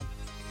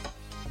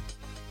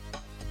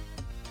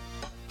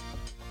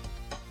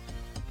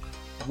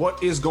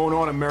What is going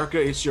on,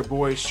 America? It's your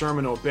boy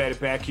Sherman Obed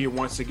back here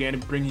once again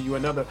and bringing you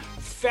another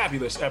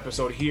fabulous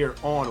episode here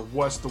on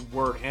What's the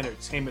Word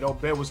Entertainment.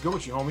 Obed, what's good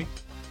with you, homie?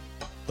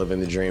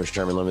 Living the dream,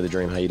 Sherman. Living the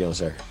dream. How you doing,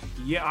 sir?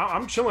 Yeah,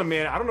 I'm chilling,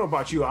 man. I don't know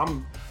about you.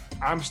 I'm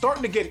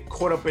starting to get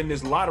caught up in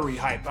this lottery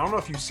hype. I don't know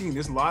if you've seen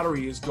this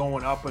lottery is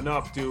going up and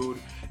up, dude.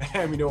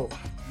 And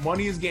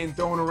money is getting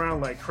thrown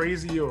around like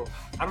crazy. I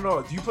don't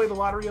know. Do you play the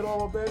lottery at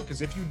all, Obed?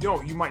 Because if you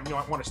don't, you might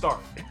not want to start.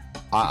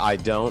 I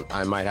don't.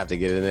 I might have to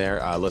get in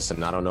there.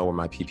 Listen, I don't know where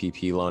my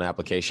PPP loan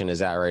application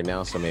is at right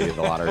now, so maybe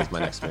the lottery is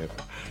my next move.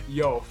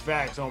 Yo,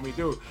 facts, homie,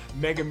 dude.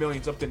 Mega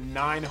Millions up to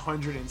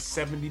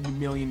 $970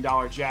 million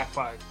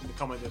jackpot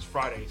coming this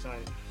Friday, son.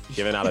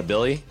 Giving out a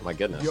billy? My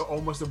goodness.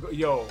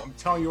 Yo, I'm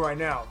telling you right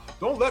now,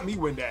 don't let me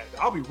win that.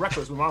 I'll be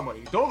reckless with my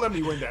money. Don't let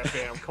me win that,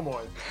 fam. Come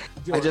on.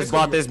 Yo, I just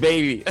bought this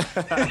baby.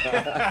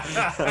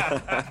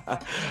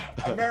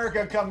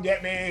 America, come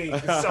get me.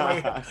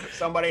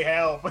 Somebody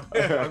help.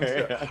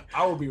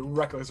 I will be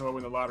reckless if I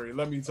win the lottery.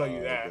 Let me tell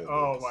you that. Goodness.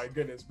 Oh, my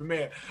goodness. But,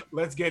 man,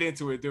 let's get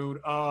into it,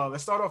 dude.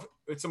 Let's start off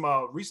with some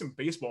recent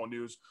baseball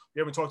news. We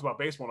haven't talked about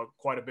baseball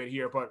quite a bit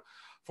here, but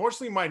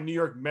fortunately, my New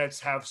York Mets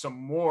have some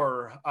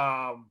more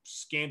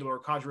scandal or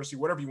controversy,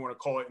 whatever you want to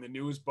call it, in the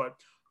news. But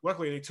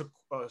luckily, they took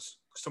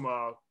some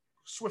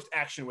swift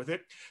action with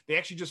it. They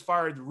actually just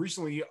fired the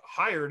recently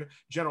hired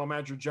general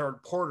manager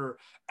Jared Porter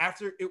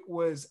after it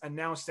was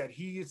announced that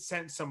he had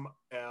sent some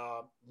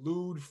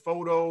lewd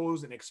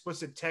photos and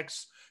explicit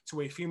texts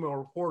to a female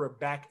reporter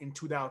back in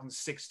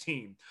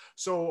 2016.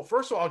 So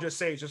first of all, I'll just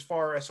say, just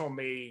far as from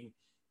a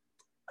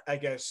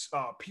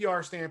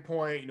PR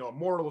standpoint, a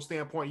moral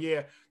standpoint,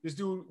 yeah, this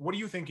dude, what are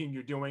you thinking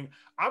you're doing?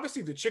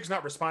 Obviously, the chick's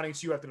not responding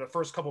to you after the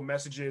first couple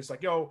messages,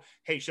 like, yo,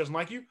 hey, she doesn't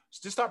like you,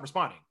 just stop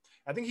responding.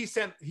 I think he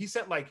sent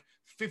like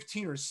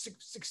 15 or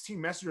 16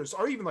 messages,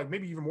 or even like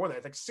maybe even more than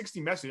that, like 60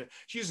 messages.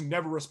 She just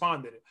never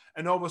responded.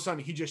 And all of a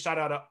sudden, he just shot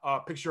out a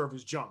picture of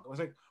his junk. I was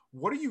like,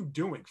 what are you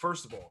doing?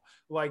 First of all,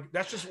 like,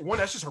 that's just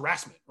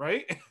harassment,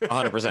 right?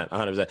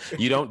 100%.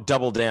 You don't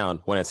double down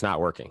when it's not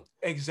working.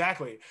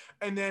 Exactly.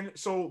 And then,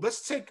 so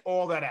let's take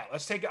all that out.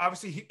 Let's take,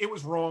 obviously, it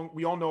was wrong.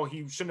 We all know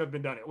he shouldn't have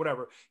been done it,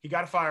 whatever. He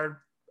got fired.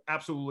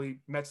 Absolutely.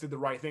 Mets did the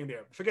right thing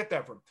there. Forget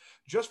that from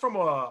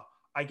a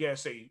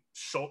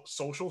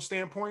social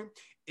standpoint.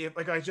 If,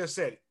 like I just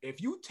said,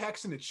 if you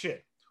texting a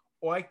chick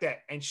like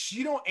that and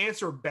she don't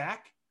answer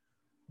back,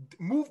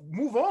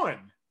 move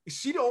on.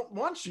 She don't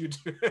want you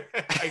to.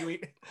 I mean,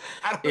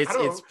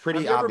 it's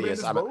pretty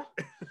obvious.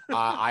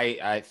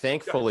 I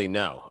thankfully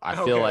no.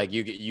 I feel like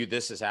you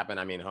this has happened.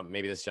 I mean,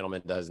 maybe this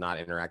gentleman does not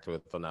interact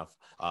with enough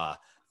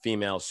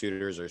female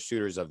suitors or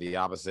suitors of the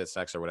opposite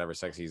sex or whatever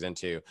sex he's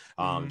into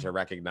to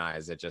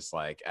recognize that. Just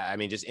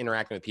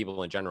interacting with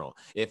people in general.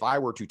 If I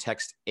were to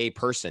text a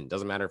person,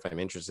 doesn't matter if I'm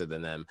interested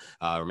in them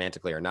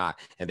romantically or not,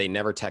 and they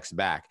never text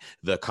back,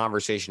 the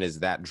conversation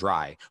is that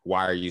dry.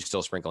 Why are you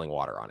still sprinkling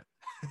water on it?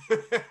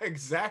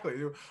 Exactly,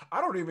 dude. I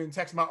don't even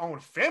text my own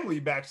family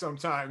back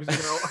sometimes. No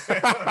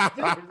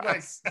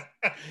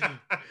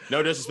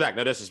disrespect.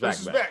 I'm just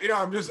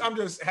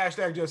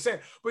hashtag just saying.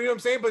 But you know what I'm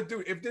saying? But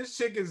dude, if this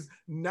chick is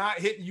not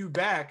hitting you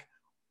back,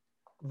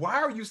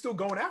 why are you still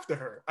going after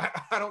her?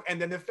 I don't.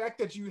 And then the fact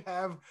that you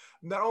have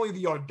not only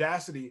the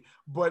audacity,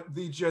 but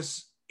the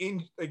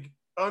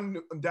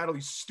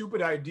undoubtedly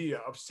stupid idea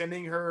of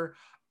sending her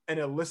an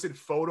illicit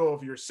photo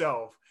of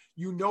yourself.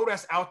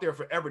 That's out there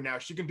forever now.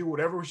 She can do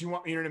whatever she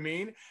wants, you know what I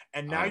mean?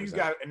 And now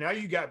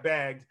 100%. you got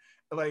bagged.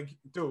 Like,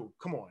 dude,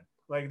 come on.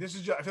 Like, I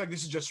feel like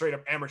this is just straight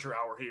up amateur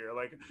hour here.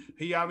 Like,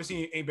 he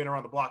obviously ain't been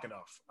around the block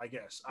enough, I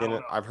guess.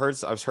 I've heard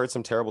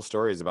some terrible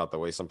stories about the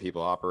way some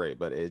people operate,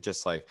 but it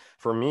just, like,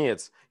 for me,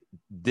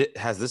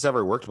 has this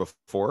ever worked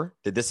before?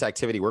 Did this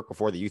activity work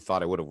before that you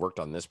thought it would have worked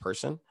on this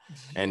person?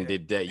 Yeah. And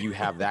did you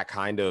have that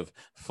kind of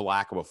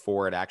flack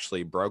before it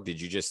actually broke?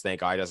 Did you just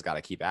think, I just got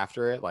to keep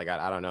after it? Like,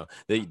 I don't know.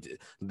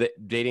 The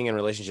dating and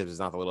relationships is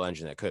not the little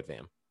engine that could,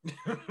 fam.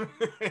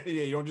 Yeah,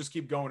 you don't just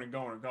keep going and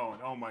going and going.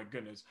 Oh my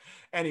goodness.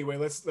 Anyway,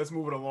 let's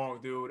move it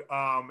along, dude.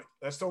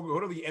 Let's go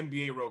to the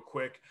NBA real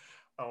quick.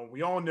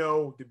 We all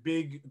know the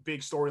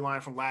big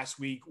storyline from last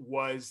week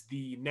was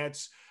the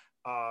Nets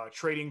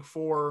trading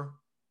for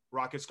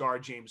Rockets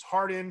guard James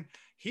Harden.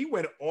 He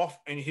went off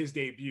in his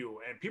debut,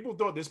 and people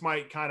thought this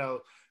might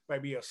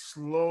be a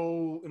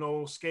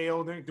slow,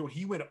 scale. Dude,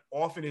 he went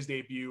off in his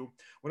debut.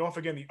 Went off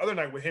again the other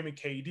night with him and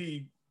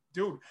KD.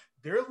 Dude,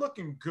 they're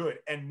looking good.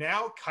 And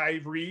now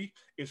Kyrie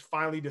is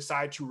finally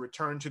decided to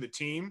return to the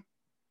team.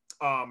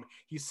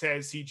 He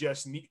says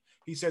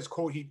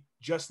quote, he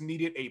just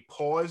needed a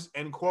pause,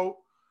 end quote.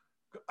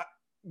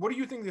 What do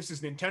you think this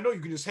is, Nintendo? You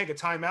can just take a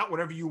timeout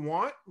whenever you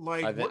want.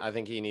 Like, I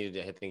think he needed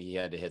to. I think he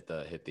had to hit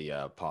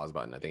the pause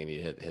button. I think he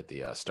needed to hit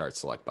the start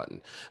select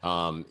button.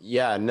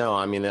 Yeah, no,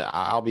 I mean,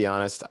 I'll be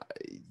honest.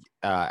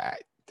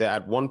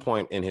 At one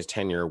point in his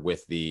tenure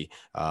with the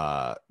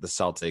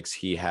Celtics,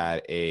 he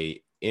had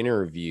a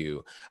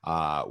interview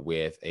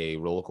with a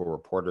local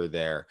reporter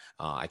there.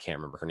 I can't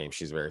remember her name.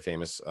 She's a very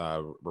famous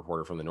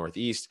reporter from the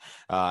Northeast,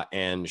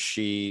 and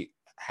she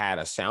had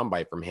a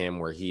soundbite from him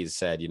where he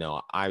said,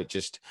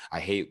 I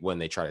hate when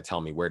they try to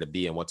tell me where to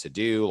be and what to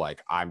do.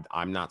 Like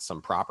I'm not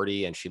some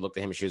property. And she looked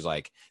at him and she was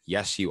like,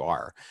 yes, you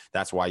are.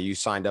 That's why you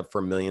signed up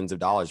for millions of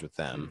dollars with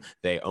them.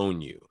 They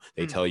own you.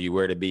 They tell you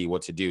where to be,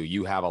 what to do.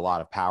 You have a lot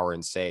of power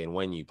and say and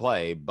when you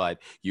play, but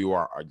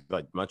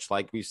much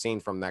like we've seen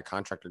from that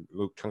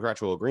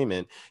contractual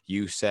agreement,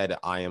 you said,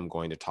 I am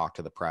going to talk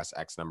to the press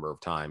X number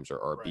of times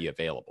or be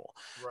available.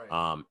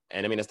 Right.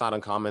 And I mean, it's not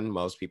uncommon.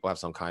 Most people have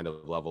some kind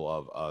of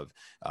level of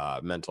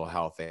mental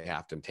health they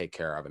have to take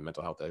care of, and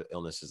mental health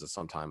illnesses that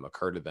sometimes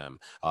occur to them.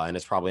 And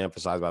it's probably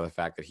emphasized by the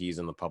fact that he's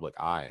in the public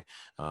eye.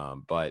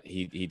 But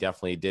he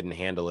definitely didn't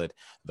handle it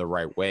the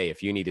right way.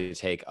 If you need to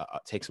take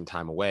some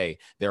time away,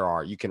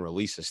 you can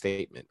release a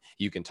statement.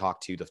 You can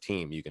talk to the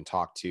team. You can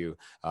talk to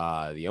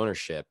the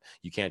ownership.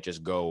 You can't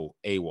just go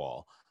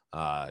AWOL.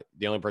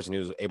 The only person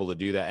who's able to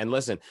do that, and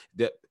listen,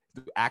 the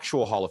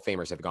actual Hall of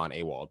Famers have gone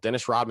AWOL.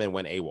 Dennis Rodman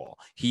went AWOL.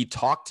 He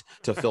talked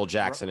to Phil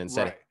Jackson and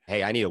said,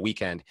 hey, I need a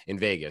weekend in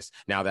Vegas.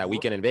 Now that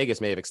weekend in Vegas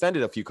may have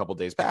extended a few couple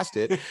days past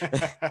it.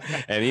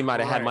 And he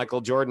might've had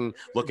Michael Jordan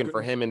looking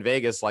for him in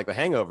Vegas, like The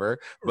Hangover,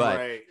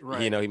 but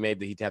he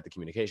had the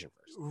communication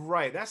first.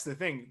 Right. That's the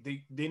thing.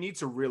 They need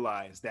to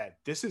realize that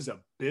this is a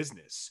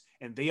business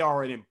and they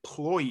are an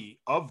employee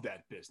of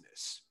that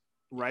business.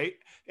 Right.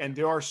 And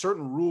there are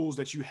certain rules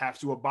that you have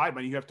to abide by.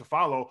 You have to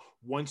follow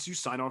once you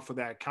sign on for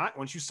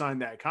once you sign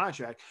that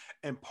contract.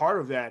 And part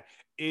of that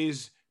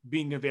is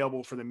being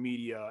available for the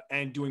media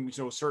and doing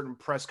certain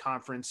press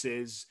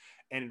conferences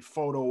and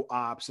photo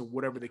ops and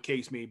whatever the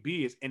case may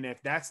be. And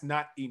if that's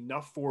not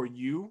enough for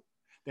you,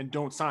 then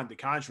don't sign the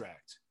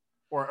contract.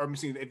 Or I'm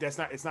saying if that's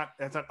not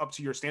up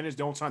to your standards,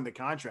 don't sign the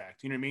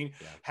contract. You know what I mean?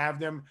 Yeah. Have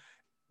them.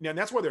 Now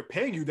that's why they're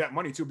paying you that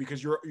money too,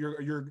 because you're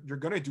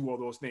gonna do all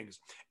those things.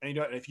 And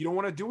if you don't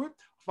want to do it,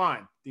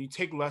 fine. Then you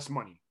take less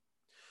money.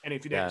 And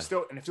if it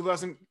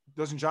doesn't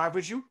jive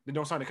with you, then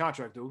don't sign the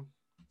contract, dude.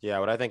 Yeah,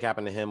 what I think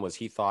happened to him was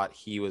he thought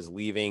he was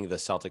leaving the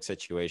Celtics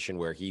situation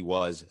where he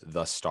was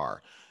the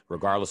star,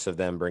 regardless of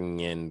them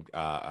bringing in,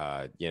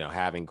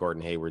 having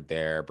Gordon Hayward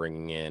there,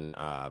 bringing in,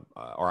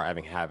 or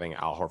having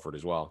Al Horford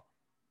as well.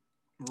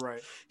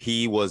 Right.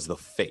 He was the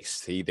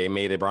face. They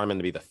brought him in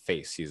to be the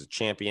face. He's a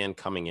champion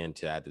coming in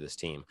to add to this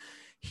team.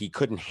 He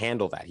couldn't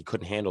handle that. He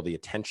couldn't handle the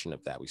attention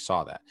of that. We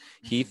saw that.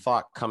 He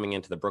thought coming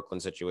into the Brooklyn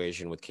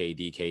situation with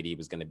KD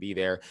was going to be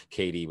there.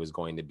 KD was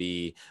going to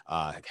be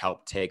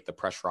help take the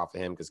pressure off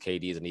of him because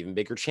KD is an even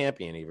bigger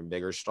champion, even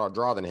bigger star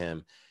draw than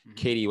him.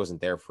 KD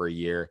wasn't there for a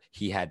year.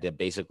 He had to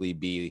basically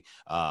be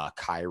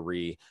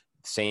Kyrie,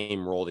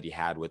 same role that he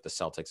had with the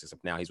Celtics,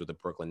 except now he's with the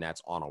Brooklyn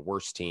Nets on a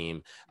worse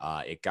team.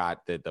 It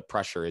got the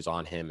pressure is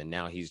on him. And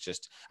now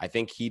I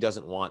think he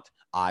doesn't want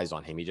eyes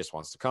on him. He just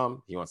wants to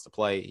come. He wants to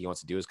play. He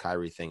wants to do his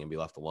Kyrie thing and be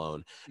left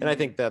alone. And I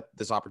think that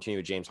this opportunity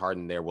with James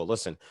Harden there, well,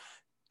 listen,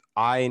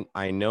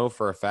 I know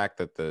for a fact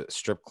that the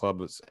strip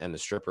clubs and the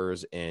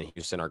strippers in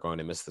Houston are going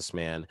to miss this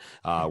man.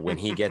 When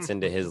he gets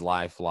into his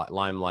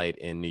limelight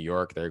in New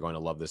York, they're going to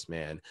love this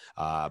man.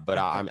 But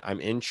I'm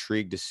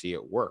intrigued to see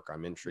it work.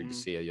 I'm intrigued to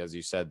see it. As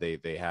you said, they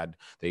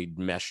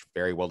meshed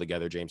very well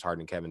together. James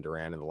Harden and Kevin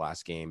Durant in the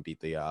last game beat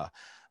the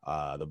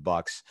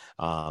Bucks.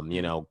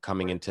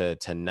 Coming into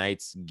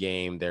tonight's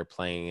game, they're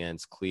playing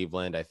against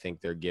Cleveland. I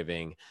think they're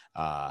giving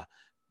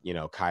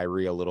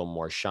Kyrie a little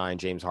more shine.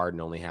 James Harden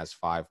only has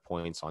 5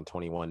 points on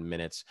 21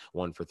 minutes,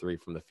 1 for 3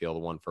 from the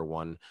field, 1 for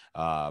 1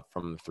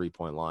 from the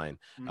 3-point line.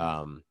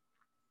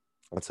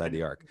 Outside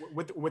the arc.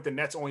 With the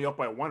Nets only up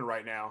by 1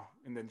 right now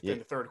in the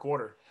third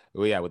quarter.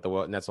 Well, yeah, with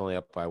the Nets only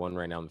up by 1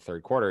 right now in the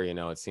third quarter,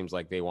 it seems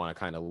like they want to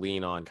kind of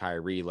lean on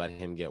Kyrie, let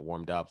him get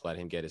warmed up, let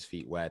him get his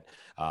feet wet,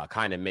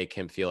 kind of make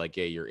him feel like,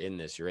 yeah, you're in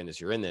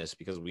this,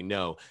 because we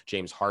know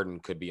James Harden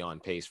could be on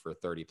pace for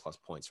 30 plus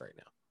points right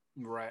now.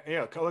 Right.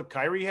 Yeah. Look,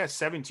 Kyrie has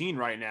 17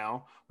 right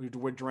now,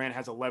 where Durant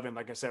has 11.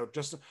 Like I said,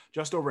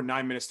 just over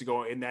 9 minutes to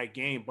go in that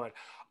game. But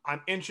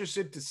I'm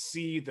interested to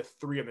see the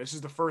three of them. This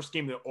is the first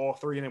game that all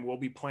three of them will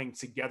be playing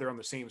together on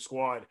the same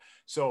squad.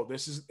 So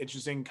this is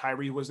interesting.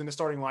 Kyrie was in the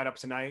starting lineup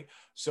tonight,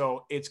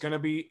 so it's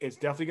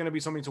definitely gonna be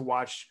something to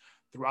watch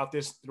throughout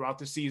this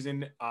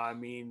season. I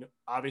mean,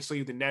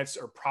 obviously the Nets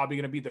are probably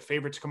going to be the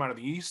favorite to come out of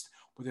the East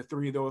with the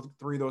three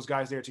of those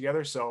guys there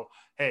together. So,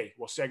 hey,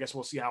 we'll see. I guess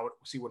we'll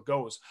see what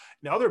goes.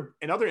 Now,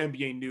 in other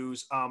NBA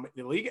news,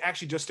 the league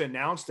actually just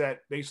announced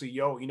that basically,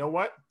 you know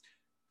what?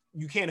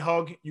 You can't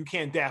hug, you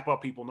can't dap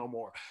up people no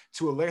more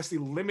to actually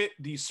limit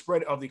the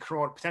spread of the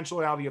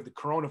potentiality of the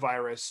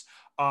coronavirus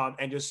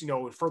and just,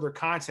 further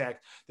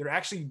contact. They're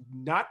actually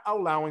not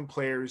allowing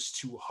players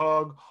to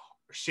hug,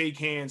 shake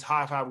hands,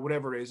 high five,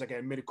 whatever it is, like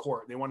at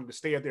mid-court. They wanted to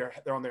stay at they're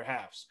on their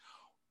halves.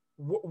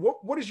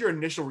 What is your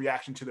initial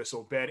reaction to this,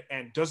 Obed,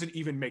 and does it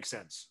even make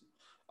sense?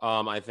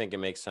 I think it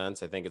makes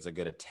sense. I think it's a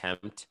good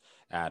attempt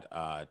at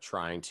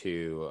trying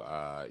to,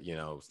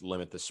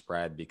 limit the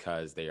spread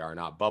because they are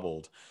not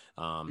bubbled.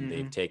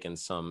 They've taken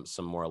some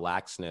more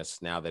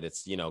laxness now that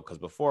it's, because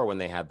before when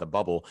they had the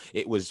bubble,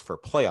 it was for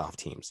playoff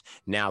teams.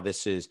 Now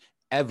this is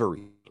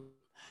every team.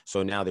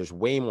 So now there's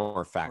way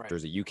more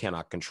factors that you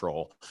cannot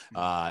control.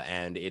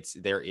 And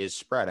there is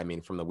spread. I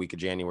mean, from the week of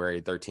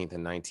January 13th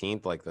and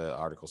 19th, like the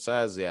article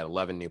says, they had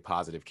 11 new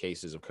positive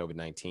cases of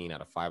COVID-19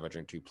 out of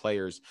 502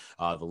 players.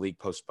 The league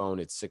postponed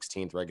its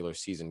 16th regular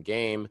season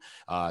game.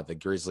 The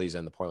Grizzlies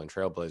and the Portland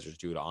Trailblazers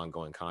due to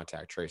ongoing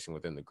contact tracing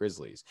within the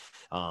Grizzlies.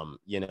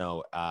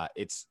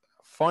 It's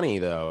funny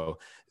though.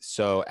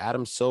 So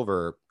Adam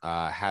Silver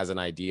has an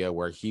idea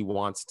where he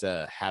wants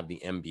to have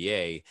the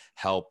NBA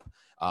help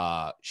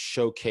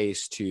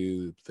showcase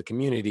to the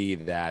community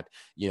that,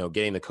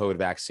 getting the COVID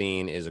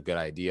vaccine is a good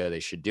idea. They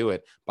should do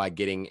it by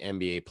getting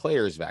NBA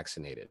players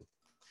vaccinated.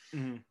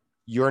 Mm-hmm.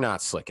 You're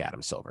not slick,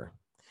 Adam Silver.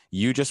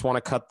 You just want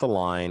to cut the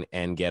line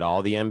and get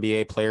all the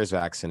NBA players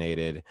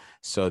vaccinated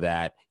so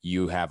that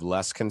you have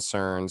less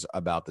concerns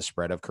about the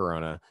spread of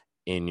corona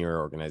in your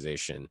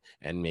organization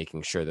and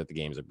making sure that the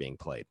games are being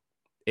played.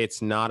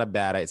 It's not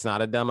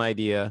a dumb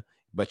idea,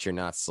 but you're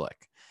not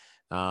slick.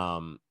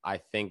 I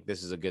think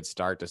this is a good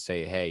start to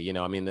say, hey,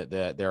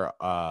 there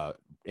are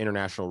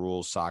international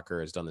rules.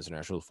 Soccer has done this.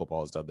 International football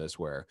has done this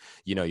where,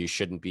 you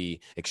shouldn't be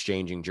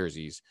exchanging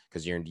jerseys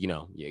because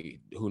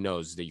who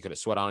knows that you could have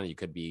sweat on it. You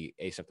could be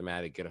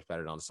asymptomatic, get it spread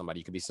it on somebody.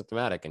 You could be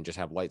symptomatic and just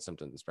have light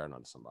symptoms and spread it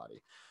on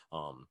somebody.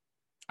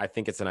 I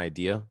think it's an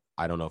idea.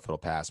 I don't know if it'll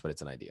pass, but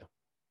it's an idea.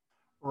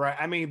 Right.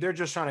 I mean, they're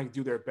just trying to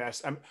do their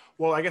best.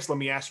 Well, I guess let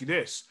me ask you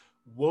this.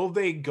 Will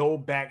they go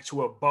back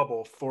to a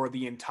bubble for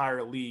the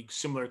entire league,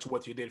 similar to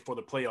what they did for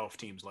the playoff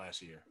teams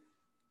last year?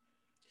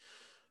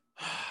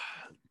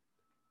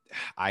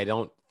 I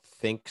don't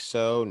think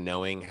so,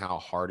 knowing how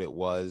hard it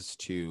was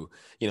to,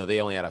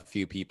 they only had a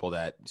few people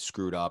that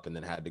screwed up and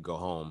then had to go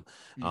home.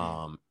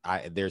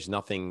 Mm-hmm. There's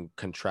nothing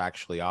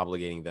contractually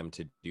obligating them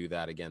to do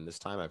that again this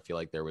time. I feel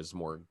like there was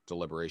more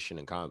deliberation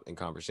and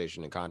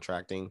conversation and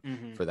contracting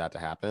for that to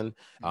happen.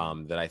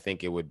 That I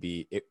think it would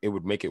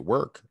make it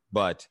work,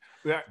 but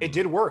yeah, it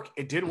did work.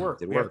 It did work.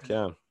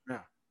 Yeah.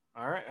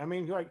 All right. I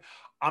mean,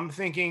 I'm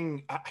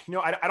thinking,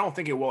 I don't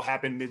think it will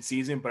happen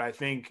mid-season, but I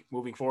think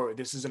moving forward,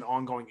 this is an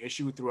ongoing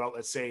issue throughout,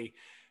 let's say,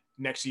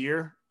 next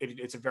year.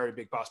 It's a very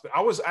big possibility. I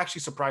was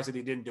actually surprised that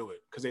they didn't do it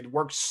because it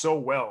worked so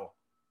well,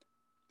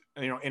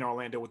 in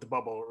Orlando with the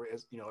bubble,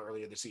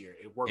 earlier this year.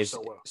 It worked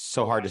so well. It's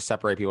so hard to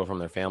separate people from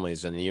their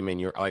families. And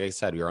you're, like I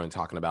said, we were only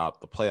talking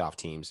about the playoff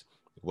teams.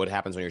 What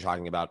happens when you're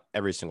talking about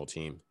every single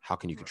team? How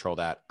can you control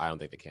that? I don't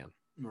think they can.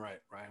 Right.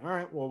 All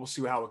right. Well, we'll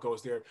see how it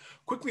goes there.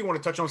 Quickly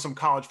want to touch on some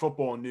college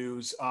football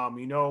news. I've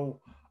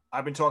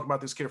been talking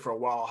about this kid for a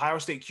while. Ohio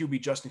State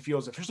QB Justin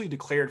Fields officially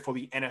declared for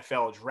the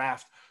NFL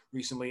draft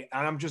recently.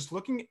 And I'm just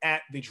looking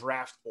at the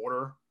draft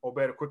order,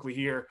 Obed, quickly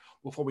here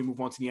before we move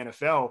on to the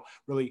NFL,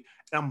 really.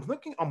 And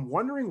I'm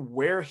wondering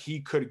where he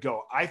could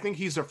go. I think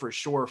he's a for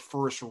sure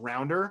first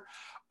rounder.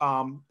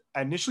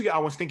 Initially, I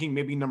was thinking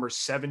maybe number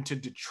 7 to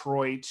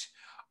Detroit.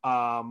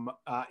 Later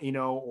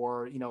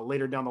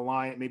down the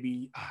line,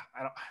 maybe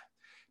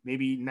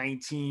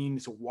 19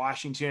 to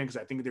Washington, because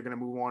I think they're going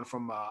to move on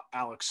from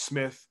Alex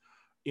Smith,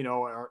 they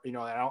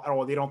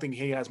don't think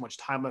he has much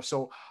time left.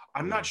 So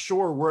I'm not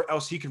sure where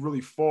else he could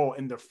really fall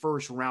in the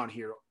first round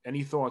here.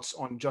 Any thoughts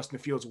on Justin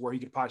Fields, where he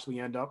could possibly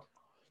end up?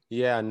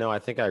 Yeah, no, I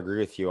think I agree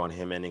with you on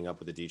him ending up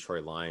with the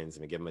Detroit Lions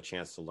and give him a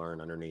chance to learn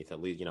underneath at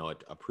least,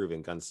 a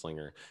proven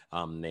gunslinger.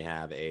 They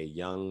have a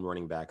young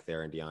running back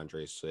there in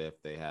DeAndre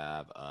Swift. They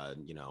have,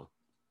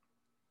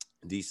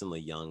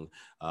 decently young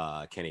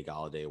Kenny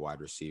Golladay, wide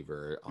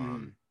receiver.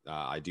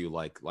 I do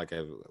like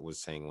I was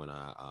saying when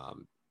I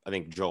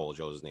think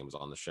Joel's name was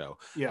on the show.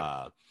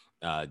 Yeah.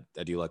 I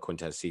do like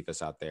Quintez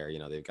Cephas out there.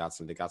 They've got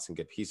some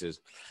good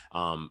pieces.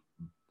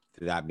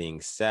 That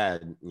being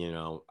said,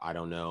 I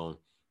don't know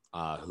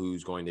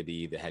who's going to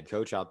be the head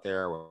coach out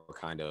there, what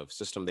kind of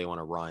system they want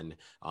to run.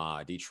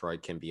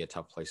 Detroit can be a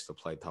tough place to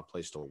play, tough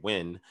place to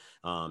win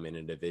in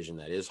a division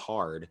that is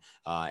hard.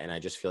 And I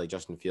just feel like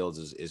Justin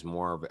Fields is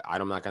more of,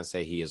 I'm not going to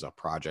say he is a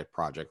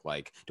project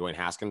like Dwayne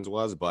Haskins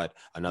was, but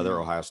another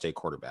Ohio State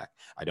quarterback.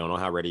 I don't know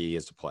how ready he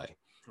is to play.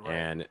 Right.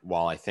 And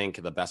while I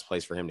think the best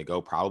place for him to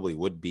go probably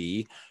would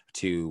be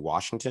to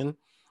Washington,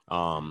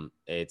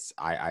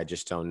 I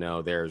just don't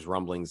know. There's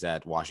rumblings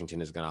that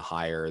Washington is going to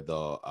hire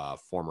the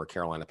former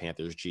Carolina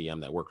Panthers GM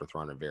that worked with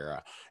Ron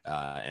Rivera.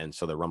 And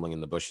so they're rumbling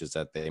in the bushes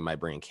that they might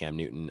bring in Cam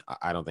Newton.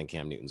 I don't think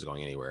Cam Newton's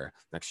going anywhere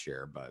next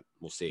year, but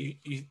we'll see.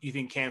 You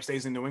think Cam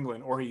stays in New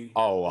England or he?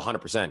 Oh,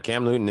 100%.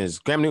 Cam Newton's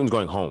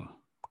going home.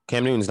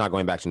 Cam Newton's not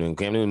going back to New England.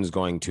 Cam Newton's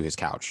going to his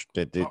couch.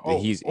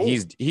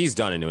 He's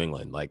done in New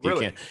England. Like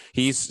really?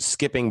 He's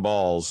skipping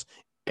balls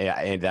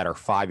and that are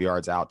 5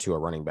 yards out to a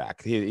running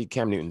back.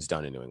 Cam Newton's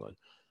done in New England.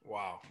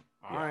 Wow.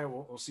 All right.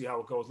 Well, we'll see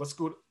how it goes. Let's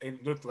go and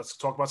let's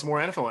talk about some more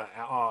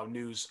NFL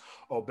news,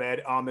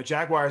 Obed. The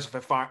Jaguars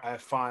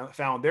have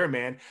found their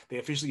man. They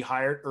officially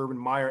hired Urban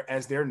Meyer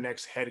as their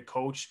next head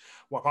coach.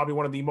 Well, probably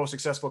one of the most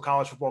successful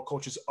college football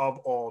coaches of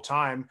all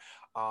time.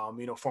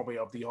 Formerly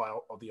of the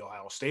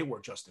Ohio State,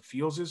 where Justin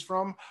Fields is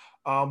from.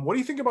 What do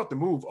you think about the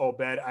move,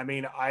 Obed? I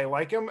mean, I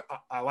like him.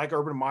 I like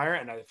Urban Meyer,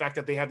 and the fact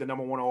that they have the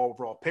number 1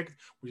 overall pick,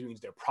 which means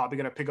they're probably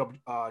going to pick up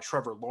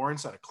Trevor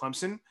Lawrence out of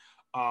Clemson.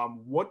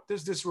 What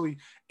does this really?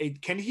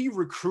 Can he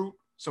recruit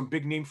some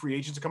big name free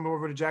agents to come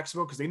over to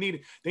Jacksonville? Because they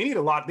need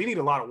a lot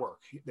of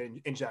work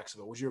in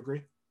Jacksonville. Would you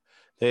agree?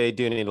 They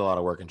do need a lot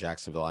of work in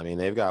Jacksonville. I mean,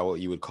 they've got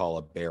what you would call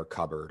a bare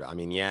cupboard. I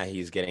mean, yeah,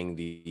 he's getting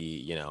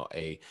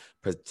a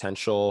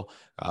potential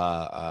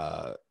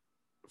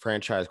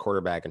franchise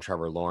quarterback in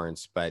Trevor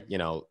Lawrence, but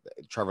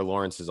Trevor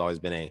Lawrence has always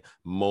been a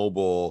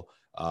mobile,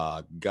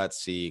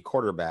 gutsy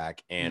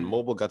quarterback, and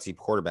mobile gutsy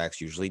quarterbacks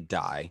usually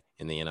die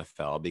in the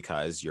NFL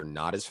because you're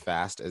not as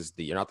fast as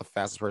you're not the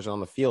fastest person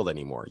on the field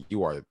anymore.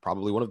 You are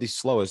probably one of the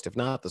slowest, if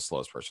not the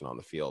slowest person on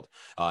the field.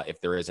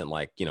 If there isn't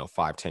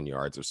 5-10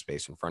 yards of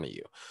space in front of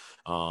you.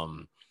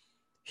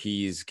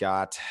 He's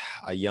got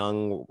a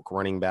young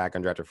running back,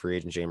 undrafted free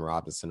agent, James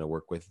Robinson, to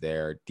work with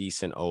there.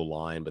 Decent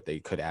O-line, but they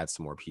could add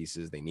some more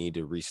pieces. They need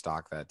to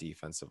restock that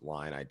defensive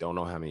line. I don't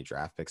know how many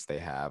draft picks they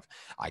have.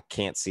 I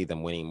can't see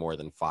them winning more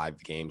than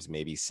 5 games,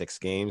 maybe 6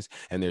 games.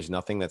 And there's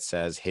nothing that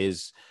says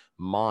his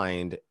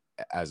mind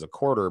as a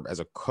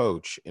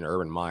coach in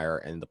Urban Meyer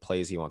and the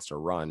plays he wants to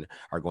run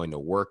are going to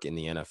work in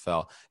the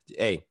NFL.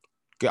 Hey,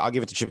 I'll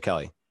give it to Chip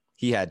Kelly.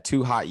 He had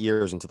 2 hot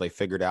years until they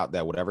figured out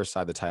that whatever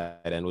side the tight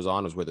end was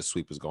on was where the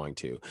sweep was going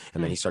to.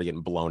 And then he started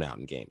getting blown out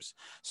in games.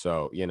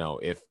 So,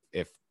 if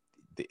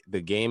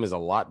the game is a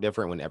lot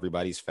different when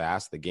everybody's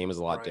fast. The game is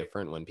a lot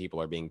different when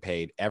people are being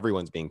paid.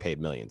 Everyone's being paid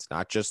millions,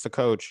 not just the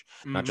coach,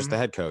 not just the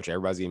head coach.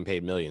 Everybody's getting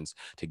paid millions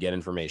to get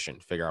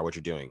information, figure out what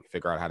you're doing,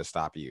 figure out how to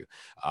stop you,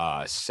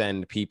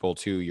 send people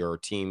to your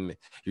team's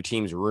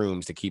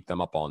rooms to keep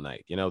them up all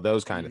night,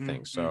 those kind of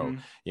things. So,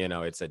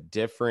 it's a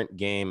different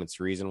game. It's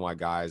the reason why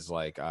guys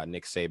like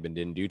Nick Saban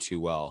didn't do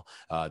too well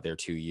their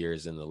 2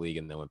 years in the league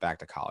and then went back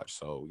to college.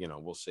 So,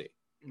 we'll see.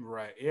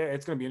 Right. Yeah,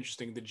 it's going to be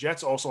interesting. The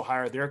Jets also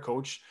hired their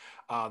coach.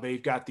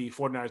 They've got the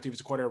 49ers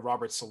defensive coordinator,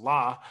 Robert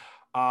Saleh.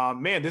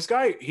 Man, this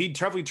guy, he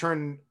definitely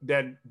turned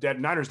that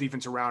Niners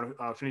defense around,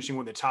 finishing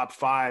one of the top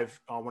 5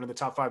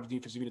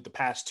 defensive units the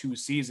past 2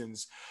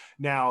 seasons.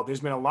 Now, there's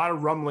been a lot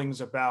of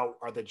rumblings about,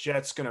 are the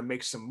Jets going to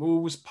make some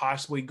moves,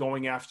 possibly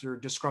going after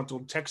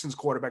disgruntled Texans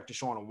quarterback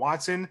Deshaun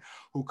Watson,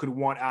 who could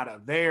want out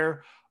of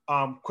there.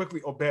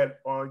 Quickly, Obed,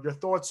 your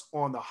thoughts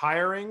on the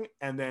hiring,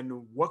 and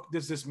then what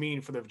does this mean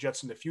for the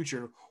Jets in the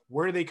future?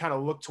 Where do they kind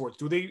of look towards?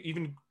 Do they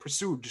even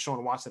pursue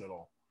Deshaun Watson at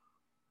all?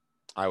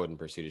 I wouldn't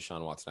pursue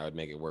Deshaun Watson. I would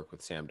make it work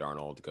with Sam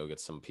Darnold to go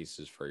get some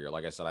pieces for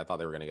like I said, I thought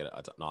they were going to get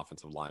an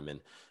offensive lineman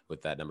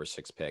with that number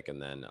 6 pick,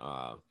 and then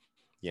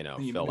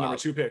number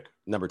two pick,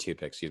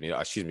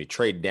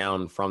 trade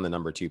down from the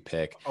number 2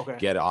 pick,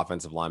 get an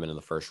offensive lineman in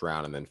the first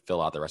round, and then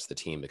fill out the rest of the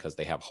team because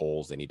they have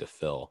holes they need to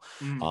fill.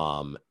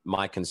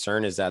 My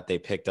concern is that they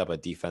picked up a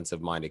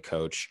defensive minded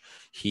coach.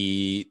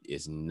 He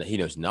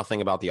knows nothing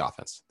about the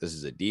offense. This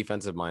is a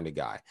defensive minded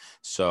guy.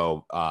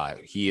 So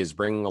he is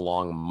bringing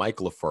along Mike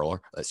LaFleur,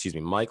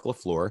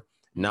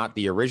 not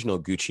the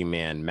original Gucci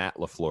man, Matt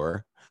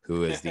LaFleur,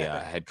 who is the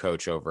head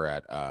coach over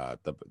at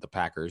the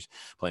Packers,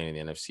 playing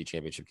in the NFC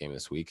Championship game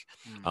this week.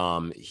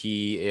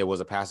 He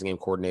was a passing game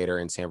coordinator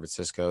in San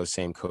Francisco,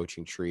 same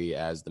coaching tree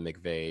as the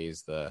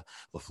McVays, the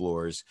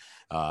LaFleurs,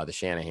 the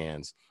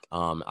Shanahans.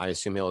 I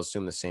assume he'll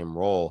assume the same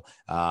role.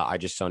 I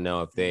just don't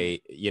know if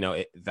they,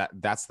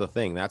 that's the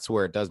thing. That's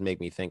where it does make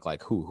me think,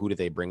 like, who do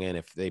they bring in?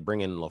 If they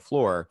bring in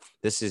LaFleur,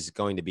 this is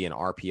going to be an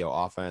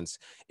RPO offense.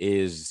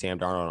 Is Sam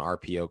Darnold an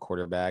RPO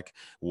quarterback?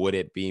 Would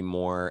it be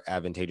more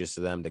advantageous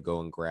to them to go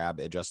and grab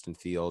a Justin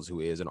Fields, who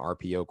is an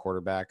RPO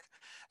quarterback?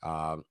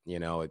 Then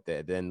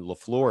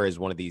LaFleur is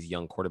one of these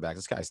young quarterbacks.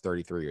 This guy's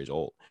 33 years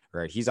old,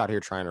 right? He's out here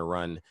trying to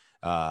run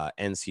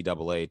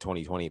NCAA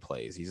 2020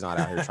 plays. He's not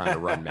out here trying to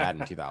run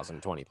Madden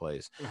 2020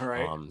 plays.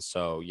 Right.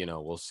 So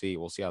we'll see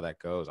how that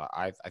goes.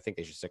 I think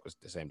they should stick with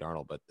Sam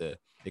Darnold, but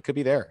it could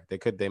be there.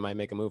 They might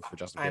make a move for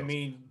Justin Fields. I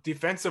mean,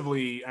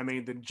 defensively,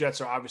 the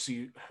Jets are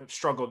obviously have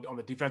struggled on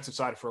the defensive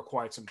side for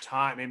quite some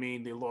time. I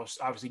mean, they lost,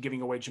 obviously,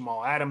 giving away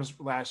Jamal Adams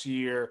last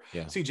year.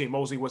 Yeah. CJ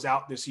Mosley was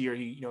out this year.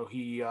 He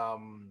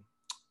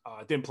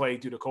didn't play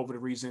due to COVID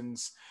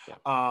reasons.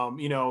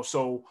 Yeah.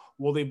 So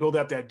will they build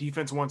up that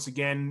defense once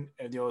again,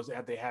 as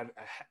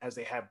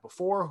they have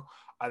before?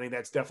 I think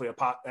that's definitely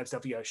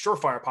a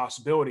surefire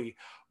possibility.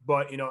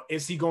 But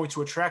is he going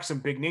to attract some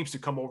big names to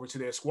come over to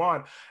their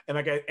squad?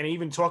 And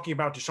even talking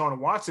about Deshaun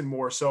Watson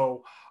more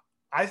so,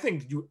 I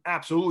think you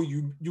absolutely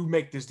you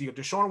make this deal.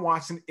 Deshaun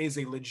Watson is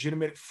a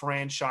legitimate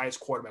franchise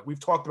quarterback. We've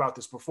talked about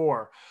this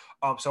before,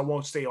 so I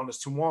won't stay on this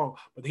too long.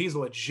 But he's a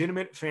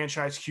legitimate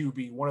franchise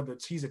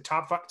QB. He's a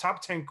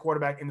top 10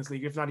 quarterback in this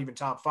league, if not even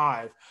top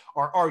 5,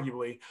 or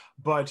arguably.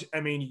 But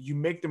you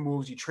make the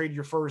moves. You trade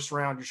your first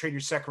round. You trade your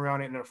second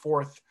round and a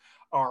fourth,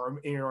 or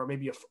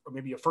maybe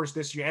a first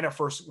this year and a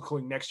first,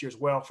 including next year as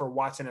well, for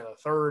Watson and a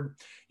third.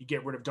 You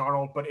get rid of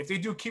Darnold. But if they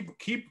do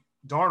keep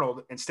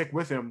Darnold and stick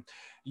with him,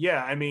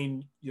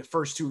 your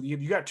first 2,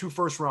 you got 2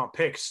 first-round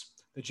picks.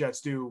 The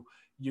Jets do.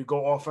 You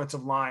go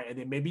offensive line, and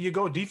then maybe you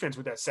go defense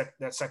with that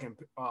second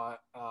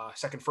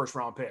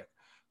first-round pick,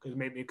 because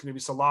maybe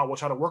Salah will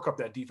try to work up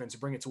that defense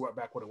and bring it to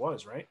back what it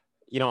was, right?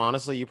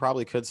 Honestly, you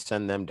probably could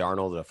send them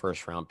Darnold a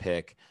first-round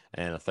pick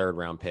and a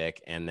third-round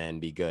pick, and then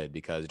be good,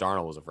 because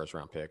Darnold was a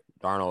first-round pick.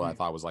 Darnold, I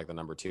thought, was like the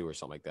number 2 or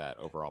something like that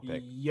overall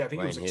pick. Yeah, I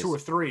think it was like 2 or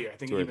 3. I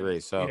think 2 or 3.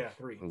 So yeah,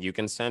 3. you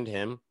can send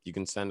him. You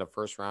can send a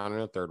first rounder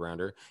and a third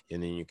rounder,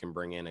 and then you can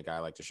bring in a guy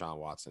like Deshaun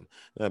Watson.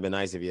 That'd be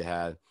nice if you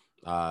had,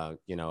 a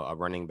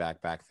running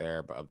back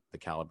there of the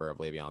caliber of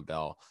Le'Veon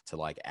Bell to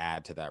like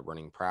add to that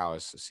running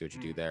prowess. See what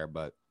you do there,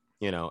 but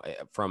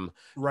from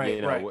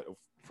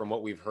from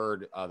what we've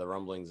heard, the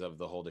rumblings of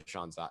the whole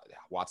Deshaun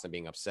Watson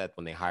being upset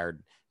when they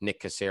hired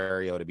Nick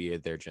Caserio to be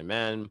their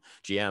GM,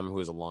 who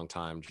is a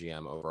longtime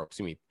GM over,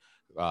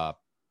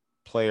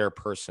 player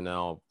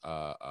personnel,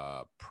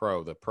 the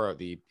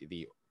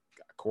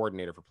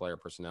coordinator for player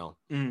personnel.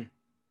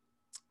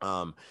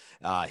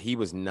 He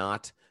was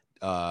not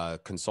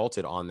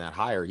consulted on that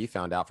hire. He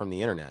found out from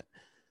the internet.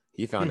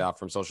 He found out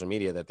from social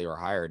media that they were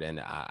hired, and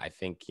I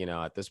think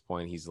at this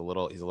point he's a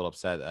little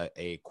upset.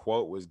 A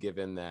quote was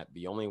given that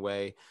the only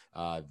way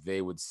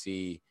they would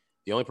see.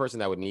 The only person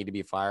that would need to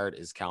be fired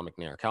is Cal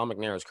McNair. Cal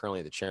McNair is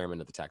currently the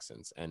chairman of the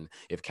Texans, and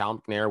if Cal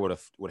McNair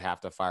would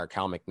have to fire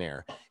Cal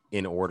McNair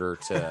in order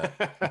to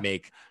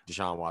make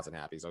Deshaun Watson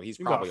happy, so he's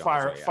probably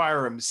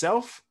fire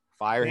himself.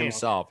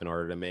 Himself in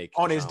order to make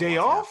on his day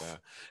off.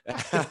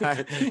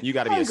 You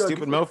got to be a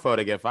stupid mofo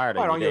to get fired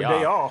on your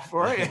day off,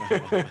 right?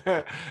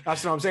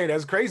 That's what I'm saying.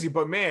 That's crazy,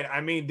 but man,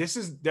 I mean, this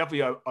is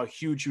definitely a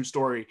huge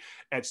story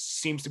that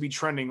seems to be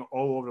trending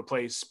all over the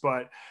place.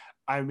 But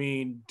I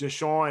mean,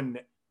 Deshaun,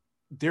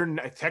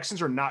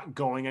 Texans are not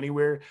going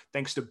anywhere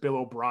thanks to Bill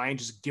O'Brien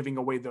just giving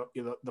away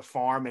the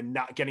farm and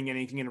not getting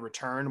anything in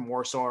return,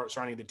 more so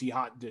surrounding the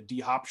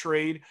D-Hop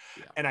trade.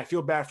 Yeah. And I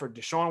feel bad for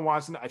Deshaun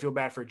Watson. I feel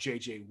bad for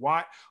J.J.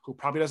 Watt, who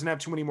probably doesn't have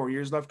too many more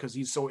years left because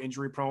he's so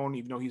injury prone,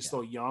 even though he's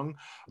still young.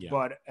 Yeah.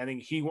 But I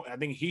think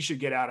he should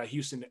get out of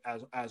Houston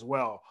as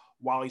well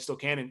while he still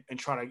can, and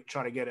try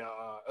to get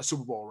a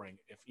Super Bowl ring,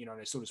 if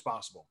as soon as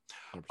possible.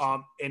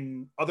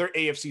 In other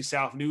AFC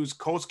South news,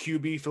 Colts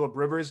QB Philip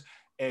Rivers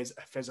has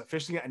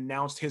officially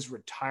announced his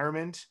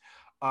retirement.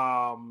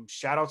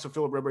 Shout out to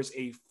Philip Rivers,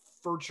 a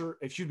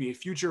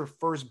future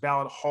first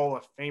ballot Hall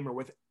of Famer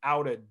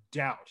without a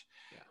doubt.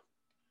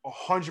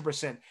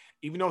 100%.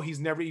 Even though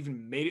he's never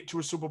even made it to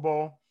a Super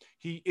Bowl,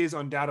 he is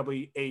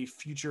undoubtedly a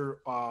future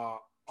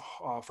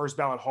first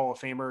ballot Hall of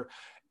Famer.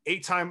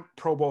 8-time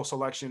Pro Bowl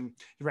selection.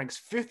 He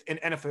ranks 5th in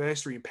NFL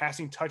history in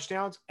passing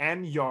touchdowns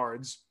and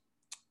yards.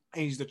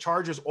 And he's the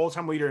Chargers'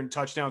 all-time leader in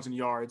touchdowns and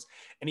yards.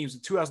 And he was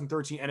the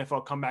 2013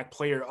 NFL Comeback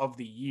Player of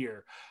the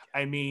Year.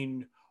 I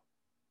mean,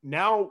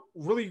 now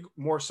really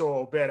more so,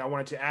 Obed, I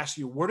wanted to ask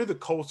you, where do the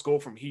Colts go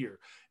from here?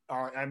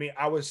 I mean,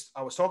 I was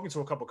talking to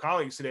a couple of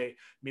colleagues today.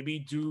 Maybe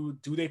do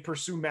they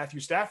pursue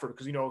Matthew Stafford?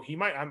 Because, he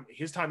might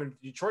his time in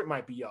Detroit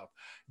might be up.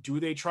 Do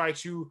they try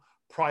to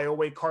pry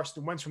away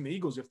Carson Wentz from the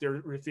Eagles if they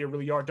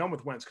really are done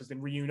with Wentz, because then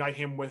reunite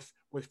him with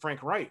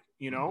Frank Reich?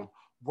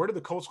 Where do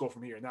the Colts go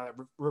from here now that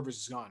Rivers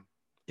is gone?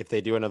 If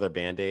they do another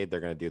Band-Aid, they're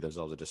going to do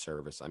themselves a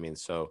disservice. I mean,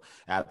 so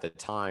at the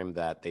time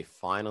that they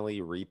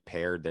finally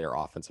repaired their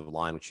offensive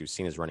line, which you've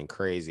seen is running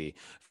crazy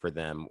for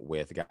them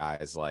with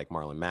guys like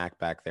Marlon Mack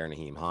back there,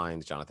 Naheem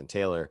Hines, Jonathan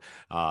Taylor,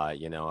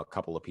 a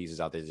couple of pieces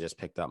out there. They just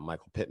picked up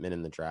Michael Pittman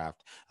in the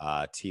draft.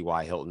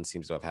 T.Y. Hilton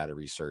seems to have had a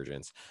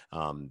resurgence.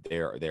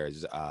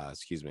 There's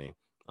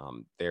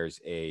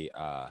a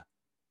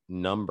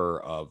number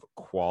of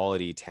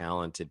quality,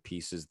 talented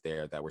pieces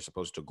there that were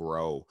supposed to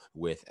grow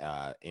with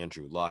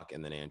Andrew Luck,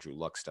 and then Andrew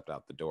Luck stepped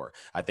out the door.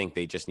 I think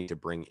they just need to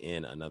bring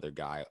in another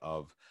guy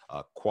of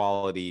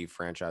quality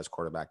franchise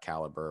quarterback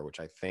caliber,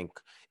 which I think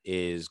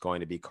is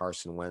going to be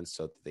Carson Wentz,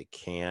 so that they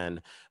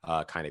can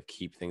kind of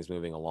keep things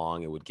moving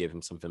along. It would give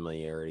him some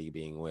familiarity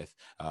being with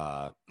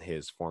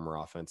his former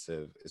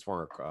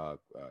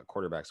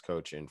quarterbacks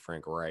coach in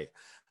Frank Reich.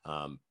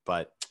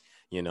 But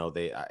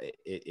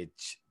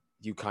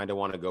you kind of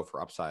want to go for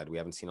upside. We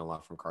haven't seen a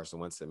lot from Carson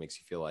Wentz that makes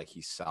you feel like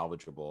he's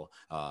salvageable.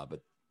 But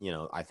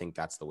I think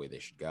that's the way they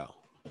should go.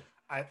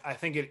 I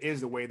think it is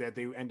the way that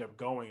they end up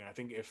going. I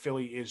think if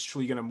Philly is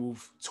truly going to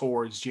move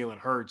towards Jalen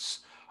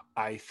Hurts,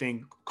 I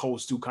think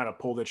Colts do kind of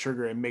pull the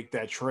trigger and make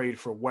that trade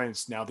for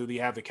Wentz. Now, do they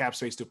have the cap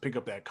space to pick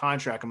up that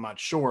contract? I'm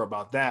not sure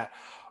about that.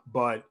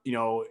 But,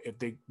 if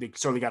they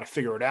certainly got to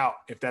figure it out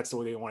if that's the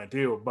way they want to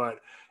do. But,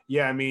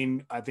 yeah, I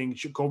mean, I think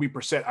Jacoby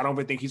Brissett, I don't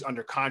even think he's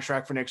under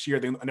contract for next year.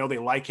 I know they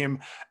like him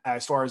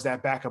as far as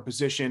that backup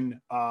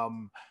position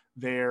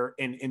there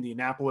in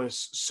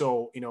Indianapolis.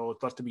 So,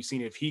 it's left to be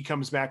seen if he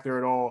comes back there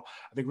at all.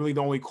 I think really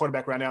the only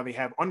quarterback right now they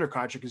have under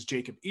contract is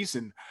Jacob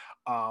Eason.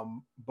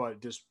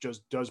 But just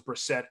does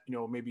Brissett,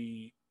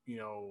 maybe,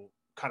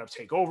 kind of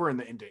take over in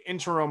the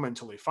interim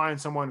until they find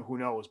someone, who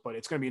knows, but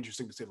it's going to be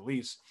interesting to say the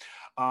least.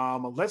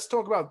 Let's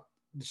talk about,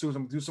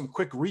 do some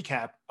quick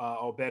recap,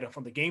 Obed,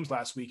 from the games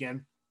last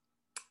weekend.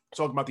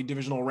 Talking about the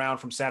divisional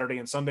round from Saturday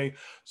and Sunday.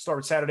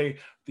 Started Saturday,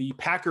 the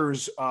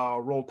Packers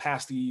rolled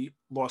past the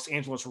Los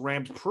Angeles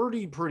Rams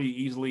pretty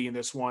easily in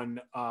this one,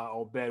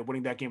 Obed,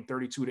 winning that game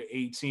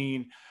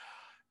 32-18.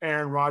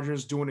 Aaron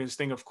Rodgers doing his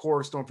thing, of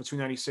course, throwing for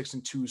 296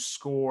 and 2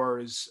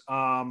 scores.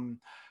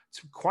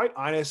 to be quite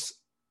honest,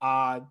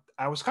 I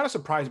was kind of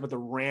surprised about the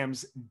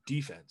Rams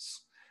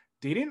defense.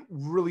 They didn't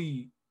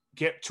really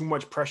get too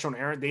much pressure on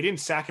Aaron. They didn't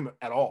sack him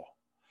at all,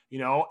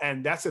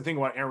 and that's the thing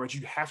about Aaron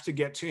Rodgers. You have to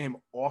get to him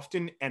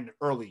often and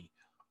early.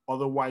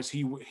 Otherwise,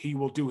 he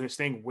will do his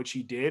thing, which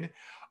he did.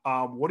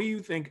 What do you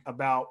think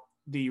about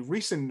the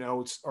recent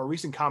notes or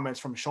recent comments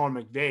from Sean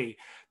McVay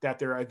that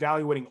they're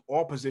evaluating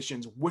all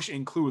positions, which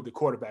include the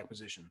quarterback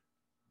position?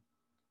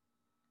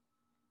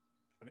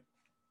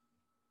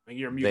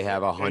 They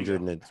have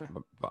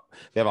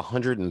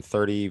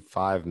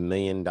 $135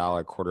 million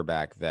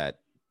quarterback that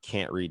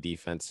can't read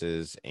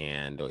defenses,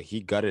 and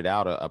he gutted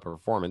out a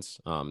performance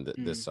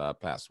this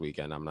past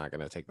weekend. I'm not going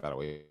to take that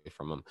away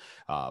from him,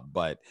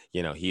 but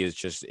he is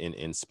just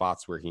in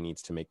spots where he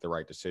needs to make the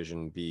right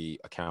decision, be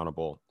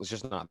accountable. It's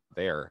just not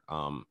there.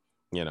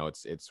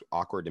 It's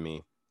awkward to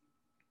me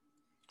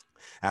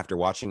after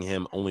watching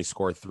him only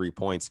score 3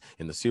 points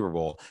in the Super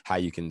Bowl, how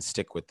you can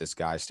stick with this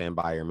guy, stand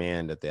by your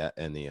man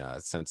in the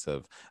sense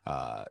of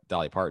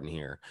Dolly Parton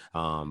here.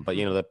 But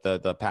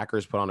the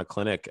Packers put on a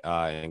clinic,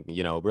 and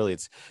really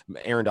it's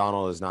Aaron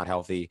Donald is not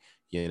healthy.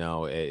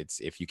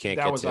 It's if you can't.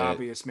 That was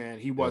obvious, man.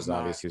 He was not.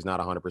 Obvious. He was not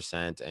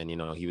 100%, and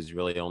he was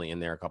really only in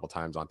there a couple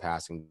times on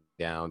passing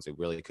downs. It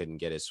really couldn't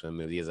get his swim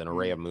move. He has an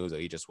array of moves that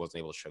he just wasn't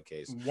able to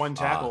showcase. One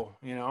tackle,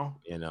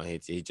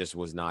 he just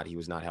was not. He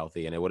was not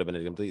healthy, and it would have been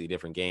a completely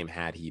different game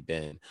had he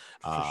been.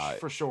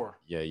 For sure.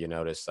 Yeah, you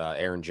notice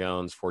Aaron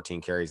Jones, 14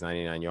 carries,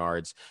 99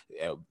 yards.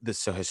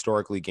 So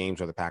historically, games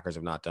where the Packers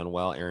have not done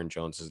well, Aaron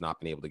Jones has not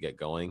been able to get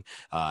going,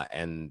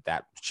 and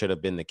that should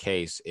have been the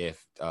case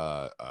if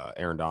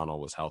Aaron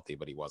Donald was healthy,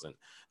 but he wasn't.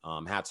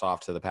 Hats off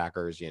to the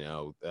Packers.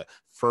 The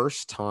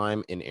first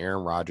time in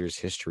Aaron Rodgers'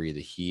 history that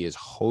he is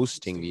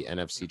hosting the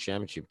NFC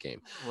Championship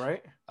game.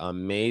 Right.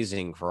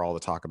 Amazing for all the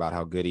talk about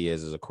how good he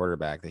is as a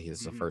quarterback. That this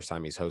is the first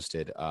time he's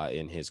hosted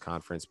in his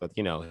conference. But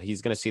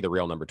he's going to see the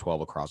real number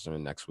 12 across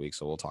him next week,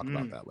 so we'll talk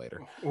about that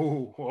later.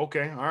 Ooh,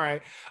 okay, all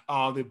right.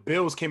 The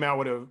Bills came out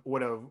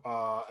with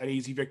an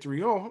easy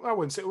victory. I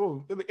wouldn't say.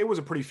 Well, it was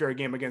a pretty fair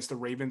game against the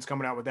Ravens,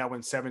 coming out with that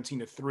one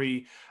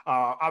 17-3.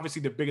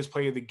 Obviously, the biggest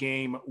play of the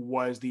game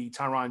was the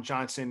Tyron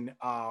Johnson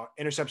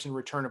interception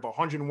return of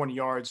 101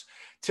 yards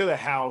to the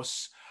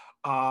house.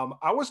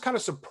 I was kind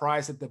of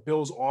surprised at the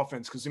Bills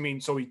offense because,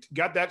 so we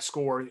got that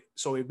score.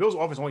 So the Bills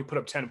offense only put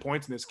up 10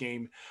 points in this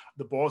game.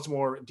 The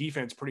Baltimore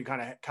defense pretty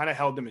kind of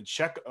held them in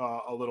check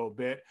a little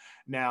bit.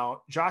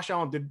 Now, Josh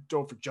Allen did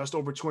throw for just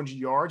over 200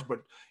 yards, but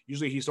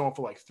usually he's throwing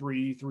for like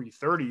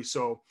 330.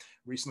 So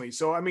recently,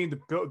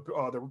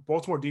 the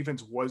Baltimore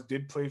defense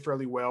did play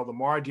fairly well.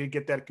 Lamar did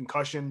get that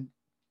concussion.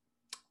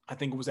 I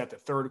think it was at the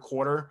third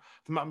quarter,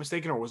 if I'm not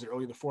mistaken, or was it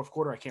early in the fourth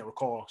quarter? I can't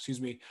recall. Excuse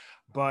me.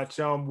 But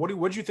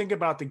what did you think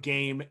about the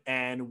game,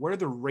 and where do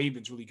the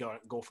Ravens really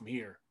go from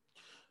here?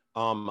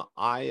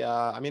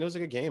 It was a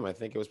good game. I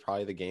think it was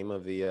probably the game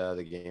of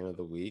the game of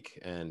the week,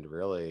 and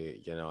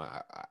really,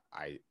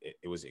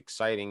 it was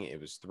exciting. It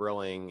was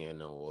thrilling.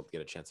 We'll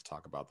get a chance to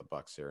talk about the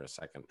Bucs here in a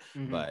second.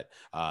 But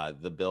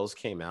the Bills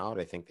came out.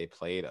 I think they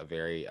played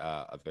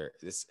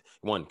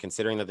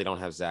considering that they don't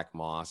have Zach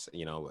Moss,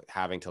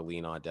 having to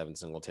lean on Devin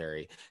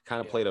Singletary,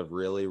 kind of played a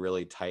really,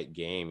 really tight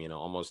game.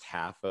 Almost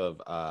half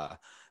of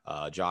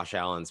Josh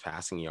Allen's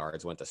passing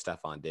yards went to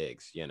Stephon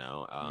Diggs,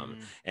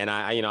 and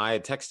I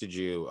had texted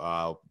you,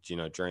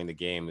 during the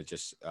game,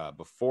 just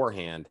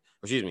beforehand,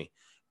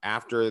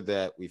 after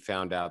that, we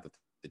found out that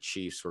the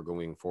Chiefs were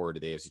going forward to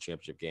the AFC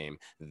Championship game,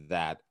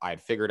 that I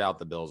had figured out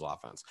the Bills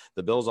offense.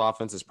 The Bills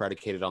offense is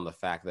predicated on the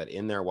fact that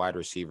in their wide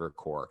receiver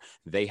core,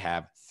 they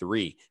have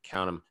three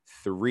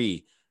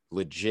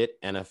legit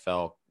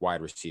NFL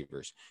wide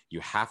receivers. You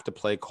have to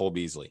play Cole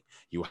Beasley.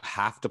 You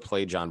have to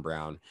play John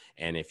Brown.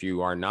 And if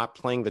you are not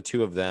playing the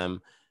two of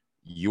them,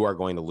 you are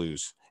going to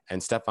lose.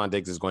 And Stephon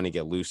Diggs is going to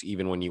get loose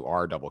even when you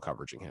are double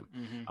coveraging him.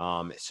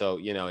 So,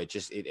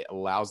 it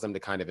allows them to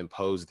kind of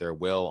impose their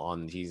will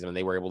on these, and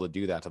they were able to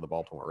do that to the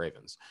Baltimore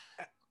Ravens.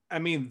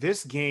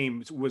 This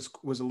game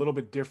was a little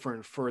bit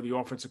different for the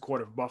offensive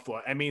court of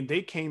Buffalo.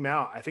 They came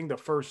out, I think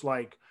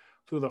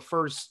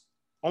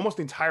almost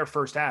the entire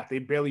first half, they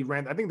barely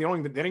ran. I think they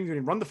didn't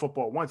even run the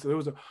football once. There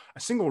was a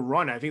single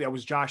run. I think that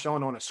was Josh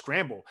Allen on a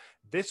scramble.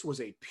 This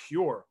was a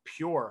pure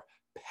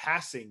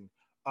passing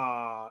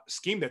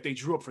scheme that they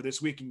drew up for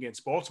this week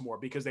against Baltimore,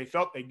 because they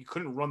felt they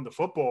couldn't run the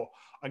football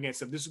against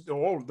them. This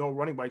all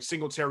running by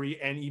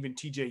Singletary and even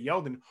TJ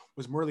Yeldon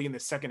was merely in the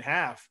second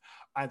half.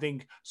 I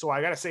think so.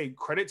 I got to say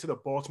credit to the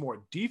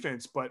Baltimore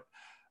defense, but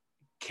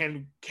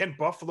can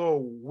Buffalo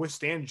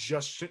withstand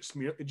just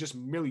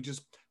merely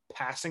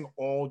passing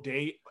all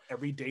day,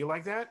 every day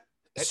like that?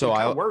 It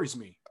worries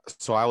me.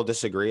 So I will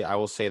disagree. I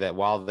will say that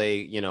while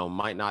they,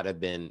 might not have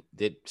did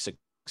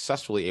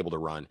successfully able to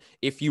run.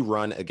 If you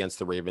run against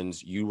the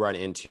Ravens, you run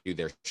into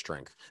their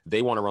strength.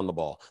 They want to run the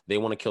ball. They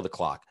want to kill the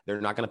clock.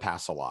 They're not going to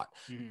pass a lot.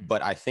 Mm-hmm.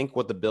 But I think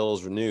what the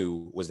Bills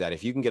knew was that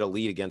if you can get a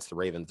lead against the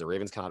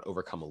Ravens cannot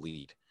overcome a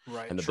lead.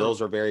 Right. And the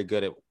Bills are very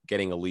good at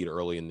getting a lead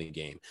early in the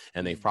game.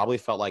 And they probably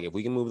felt like if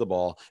we can move the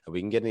ball and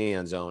we can get in the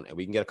end zone and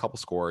we can get a couple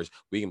scores,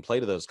 we can play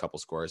to those couple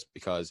scores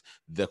because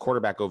the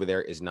quarterback over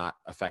there is not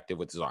effective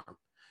with his arm,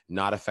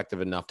 not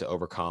effective enough to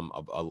overcome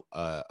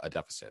a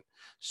deficit.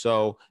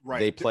 So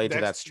they play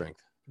to that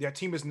strength. That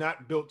team is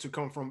not built to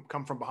come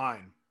from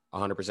behind.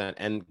 100%.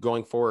 And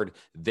going forward,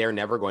 they're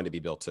never going to be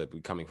built to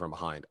be coming from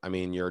behind. I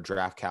mean, your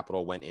draft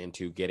capital went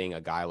into getting a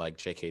guy like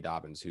J.K.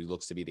 Dobbins, who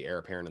looks to be the heir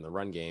apparent in the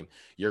run game.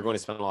 You're going to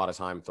spend a lot of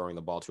time throwing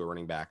the ball to a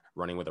running back,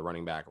 running with a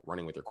running back,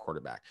 running with your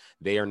quarterback.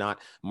 They are not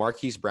 –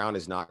 Marquise Brown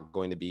is not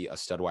going to be a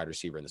stud wide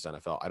receiver in this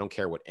NFL. I don't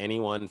care what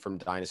anyone from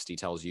Dynasty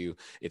tells you.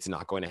 It's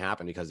not going to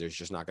happen because there's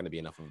just not going to be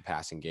enough of a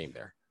passing game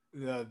there.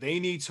 They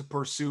need to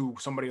pursue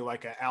somebody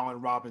like a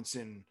Allen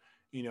Robinson,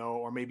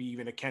 or maybe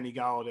even a Kenny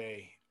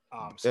Golladay.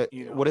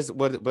 What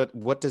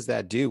does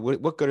that do?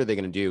 What good are they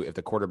going to do if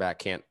the quarterback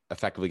can't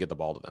effectively get the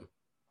ball to them?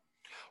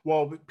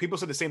 Well, people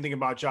said the same thing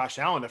about Josh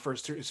Allen.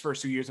 His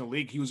first 2 years in the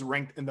league, he was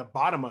ranked in the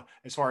bottom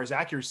as far as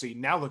accuracy.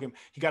 Now look,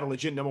 he got a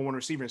legit number one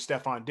receiver in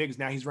Stephon Diggs.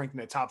 Now he's ranked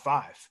in the top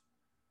 5.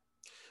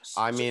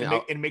 I mean,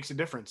 it makes a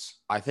difference.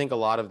 I think a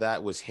lot of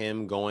that was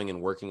him going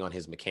and working on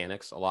his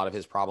mechanics. A lot of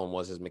his problem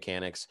was his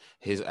mechanics.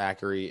 His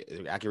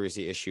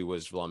accuracy issue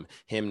was from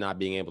him not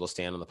being able to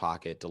stand in the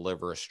pocket,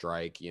 deliver a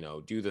strike,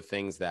 do the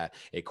things that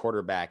a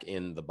quarterback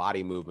in the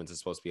body movements is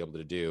supposed to be able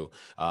to do.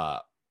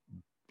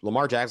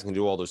 Lamar Jackson can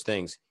do all those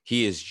things.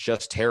 He is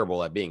just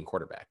terrible at being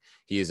quarterback.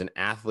 He is an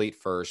athlete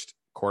first,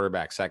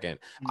 quarterback second.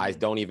 Mm-hmm. I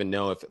don't even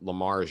know if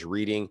Lamar is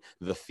reading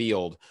the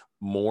field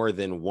more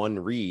than one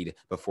read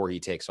before he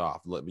takes off.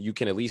 You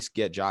can at least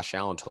get Josh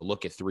Allen to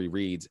look at 3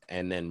 reads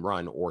and then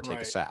run or take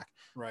a sack.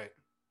 Right.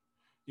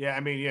 Yeah. I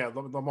mean,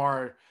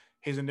 Lamar,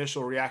 his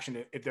initial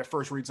reaction, if their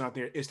first read's not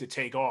there, is to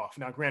take off.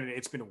 Now, granted,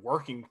 it's been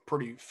working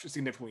pretty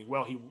significantly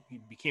well. He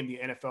became the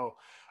NFL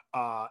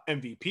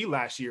MVP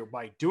last year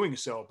by doing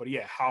so. But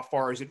yeah, how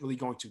far is it really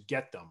going to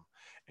get them?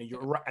 And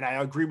you're right, and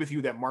I agree with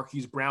you that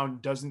Marquise Brown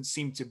doesn't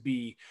seem to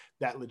be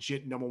that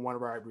legit number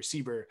one wide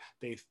receiver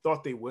they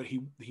thought they would.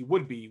 He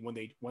would be when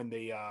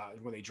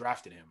they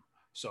drafted him.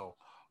 So,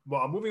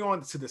 well, moving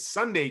on to the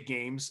Sunday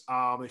games.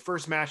 The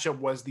first matchup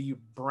was the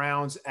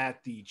Browns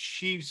at the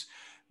Chiefs.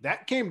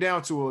 That came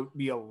down to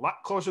be a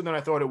lot closer than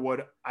I thought it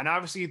would. And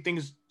obviously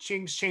things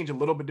change a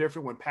little bit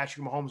different when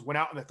Patrick Mahomes went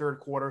out in the third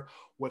quarter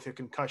with a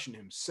concussion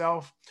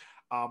himself.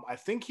 I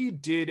think he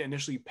did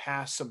initially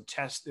pass some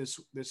tests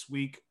this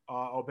week,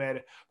 Obed,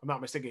 if I'm not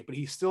mistaken, but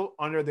he's still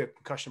under the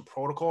concussion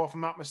protocol, if I'm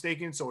not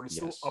mistaken. So it is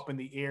still up in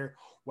the air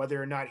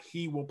whether or not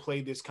he will play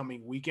this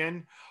coming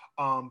weekend.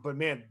 But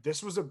man,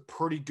 this was a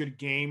pretty good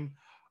game.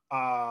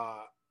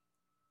 I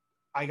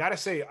gotta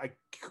say,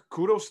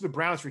 kudos to the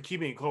Browns for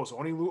keeping it close,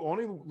 only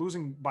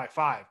losing by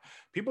 5.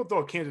 People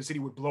thought Kansas City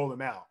would blow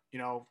them out.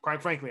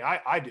 Quite frankly,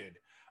 I did.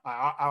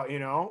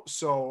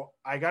 So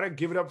I got to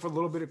give it up for a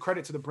little bit of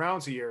credit to the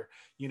Browns here.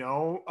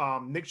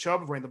 Nick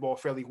Chubb ran the ball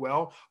fairly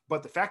well,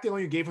 but the fact they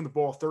only gave him the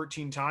ball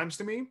 13 times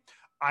to me,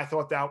 I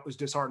thought that was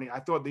disheartening. I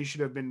thought they should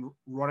have been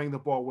running the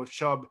ball with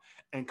Chubb,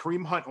 and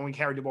Kareem Hunt only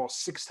carried the ball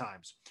 6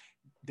 times.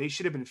 They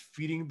should have been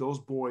feeding those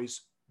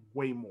boys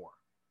way more.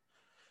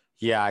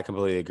 Yeah, I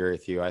completely agree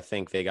with you. I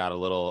think they got a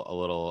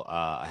little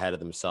ahead of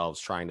themselves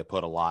trying to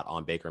put a lot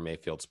on Baker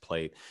Mayfield's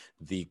plate.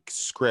 The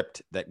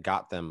script that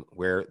got them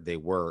where they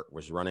were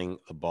was running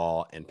the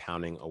ball and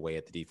pounding away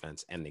at the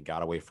defense, and they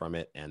got away from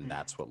it, and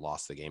that's what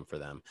lost the game for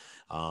them.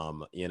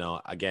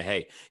 Again,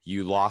 hey,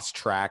 you lost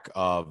track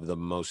of the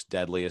most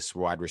deadliest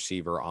wide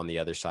receiver on the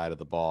other side of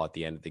the ball at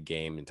the end of the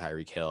game in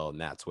Tyreek Hill, and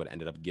that's what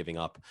ended up giving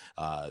up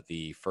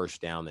the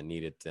first down that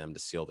needed them to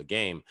seal the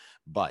game.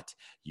 But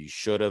you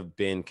should have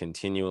been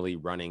continually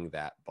running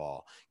that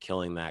ball,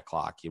 killing that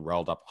clock. You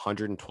rolled up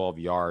 112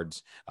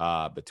 yards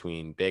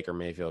between Baker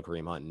Mayfield,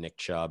 Kareem Hunt, and Nick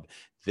Chubb.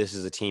 This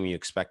is a team you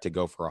expect to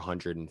go for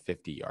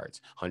 150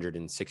 yards,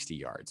 160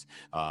 yards,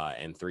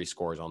 and 3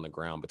 scores on the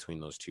ground between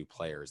those two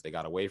players. They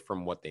got away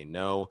from what they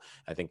know.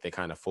 I think they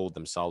kind of fooled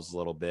themselves a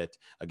little bit.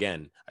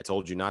 Again, I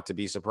told you not to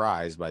be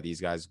surprised by these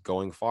guys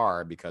going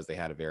far because they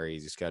had a very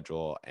easy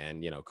schedule,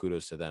 and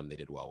kudos to them. They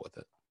did well with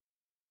it.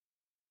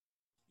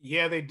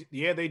 Yeah,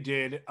 they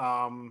did.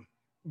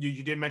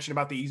 You did mention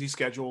about the easy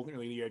schedule.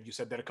 You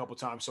said that a couple of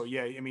times. So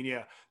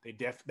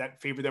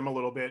that favored them a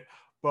little bit.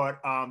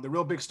 But the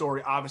real big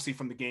story, obviously,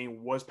 from the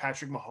game was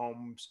Patrick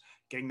Mahomes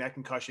getting that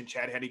concussion.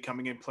 Chad Henne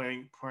coming in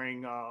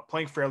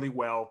playing fairly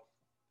well.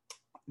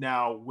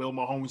 Now, will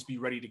Mahomes be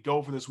ready to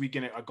go for this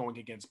weekend going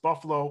against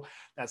Buffalo?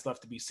 That's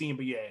left to be seen.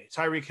 But yeah,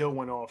 Tyreek Hill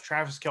went off.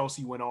 Travis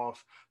Kelce went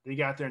off. They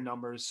got their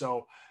numbers.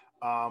 So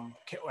I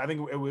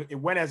think it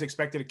went as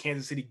expected.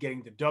 Kansas City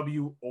getting the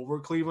W over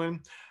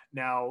Cleveland.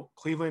 Now,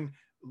 Cleveland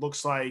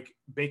looks like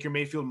Baker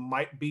Mayfield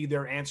might be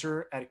their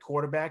answer at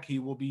quarterback. He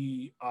will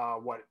be I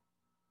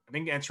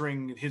think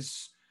entering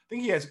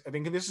think he has. I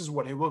think this is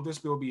what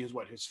this will be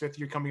his fifth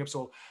year coming up.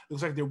 So it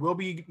looks like there will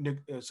be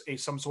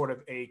some sort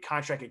of a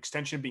contract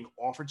extension being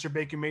offered to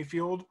Baker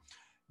Mayfield.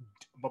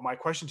 But my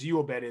question to you,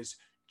 Obed, is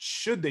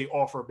should they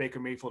offer Baker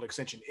Mayfield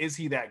extension? Is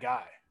he that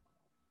guy?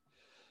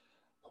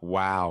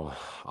 Wow.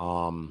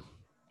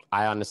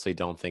 I honestly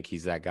don't think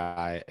he's that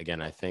guy.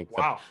 Again, I think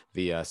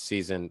the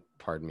season,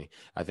 pardon me,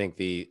 I think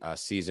the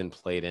season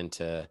played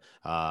into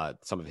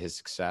some of his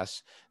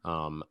success.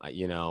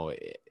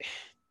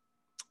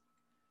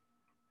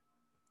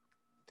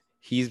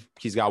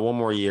 He's got one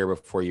more year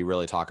before you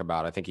really talk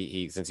about. I think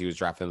he since he was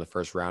drafted in the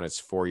first round,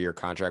 it's 4-year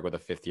contract with a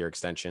 5th-year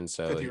extension.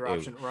 So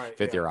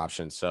fifth year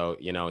option. So,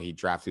 he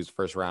drafted his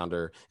first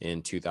rounder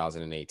in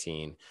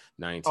 2018,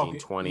 19,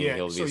 20.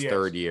 He'll be his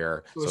 3rd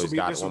year. So he's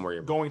got one more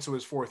year. Going to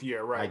his 4th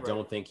year, right? I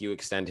don't think you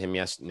extend him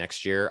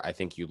next year. I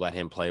think you let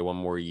him play one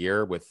more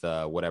year with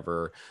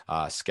whatever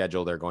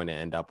schedule they're going to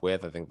end up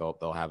with. I think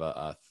they'll have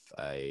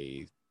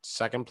a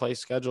second place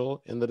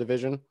schedule in the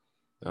division.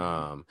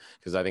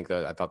 Because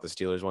I thought the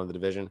Steelers won the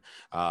division.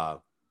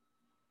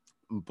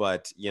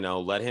 But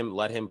let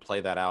him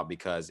play that out,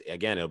 because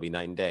again, it'll be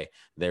night and day.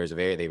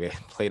 They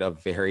played a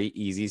very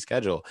easy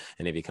schedule,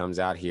 and if he comes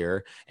out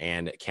here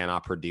and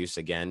cannot produce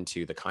again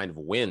to the kind of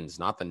wins,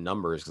 not the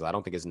numbers, because I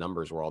don't think his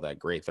numbers were all that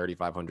great.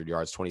 3,500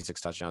 yards,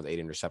 26 touchdowns, 8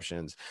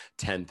 interceptions,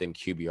 10th in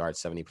QBR at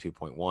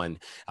 72.1.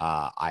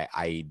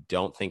 I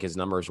don't think his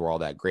numbers were all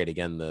that great.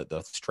 Again,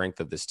 the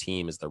strength of this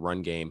team is the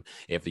run game.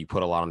 If you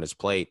put a lot on his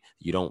plate,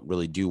 you don't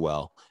really do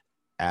well,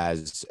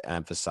 as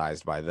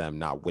emphasized by them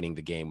not winning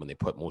the game when they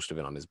put most of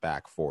it on his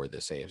back for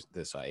this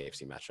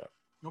AFC matchup.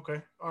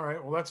 Okay. All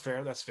right. Well, that's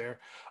fair.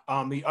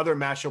 The other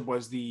matchup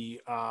was the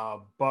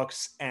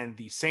Bucks and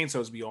the Saints.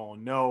 As we all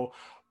know,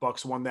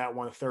 Bucks won that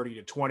one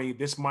 30-20.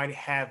 This might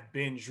have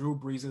been Drew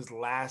Brees'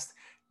 last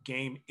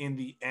game in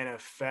the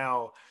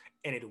NFL,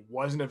 and it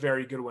wasn't a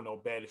very good one,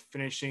 Obed,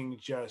 finishing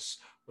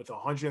just with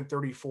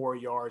 134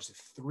 yards,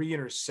 3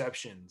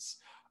 interceptions.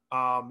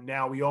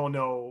 Now we all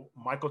know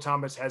Michael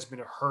Thomas has been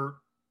hurt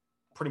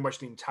pretty much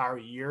the entire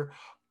year,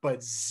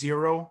 but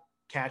 0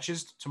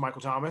 catches to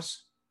Michael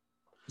Thomas.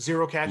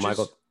 0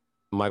 catches.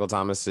 Michael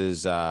Thomas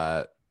is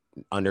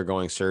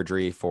undergoing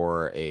surgery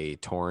for a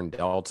torn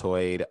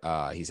deltoid.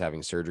 He's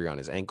having surgery on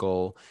his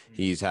ankle.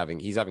 He's having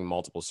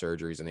multiple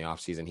surgeries in the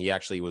offseason. He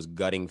actually was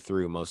gutting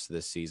through most of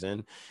this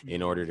season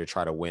in order to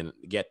try to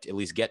at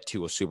least get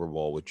to a Super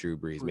Bowl with Drew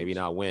Brees. Maybe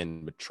not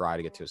win, but try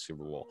to get to a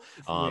Super Bowl.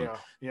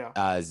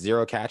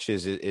 0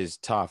 catches is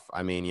tough.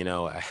 I mean,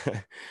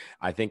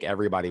 I think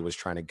everybody was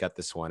trying to gut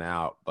this one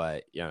out,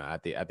 but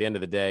at the end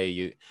of the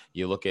day,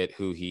 you look at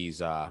who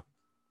he's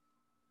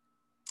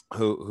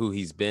who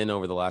he's been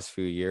over the last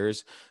few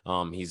years.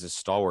 He's a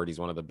stalwart. He's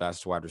one of the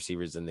best wide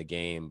receivers in the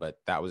game, but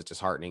that was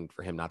disheartening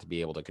for him not to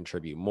be able to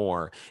contribute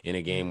more in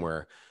a game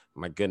where,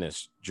 my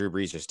goodness, Drew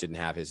Brees just didn't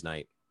have his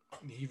night.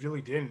 He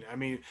really didn't. I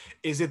mean,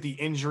 is it the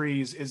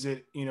injuries? Is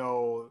it,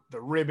 the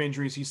rib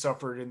injuries he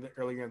suffered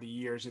earlier in the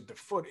year? Is it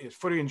his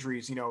foot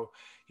injuries?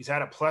 He's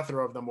had a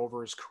plethora of them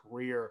over his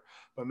career,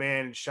 but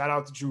man, shout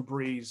out to Drew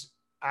Brees.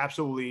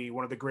 Absolutely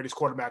one of the greatest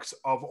quarterbacks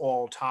of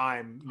all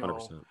time.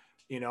 100%.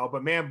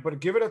 But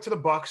give it up to the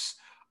Bucks.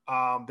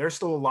 They're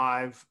still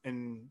alive,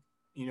 and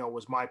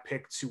was my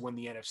pick to win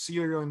the NFC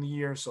earlier in the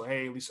year. So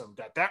hey, at least I've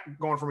got that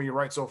going for me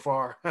right so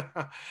far.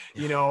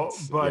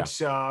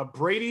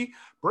 Brady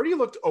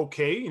looked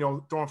okay.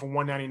 Throwing for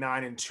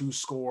 199 and 2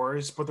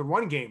 scores, but the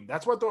run game,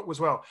 that's what I thought was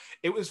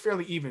it was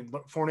fairly even.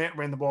 Fournette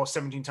ran the ball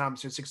 17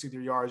 times for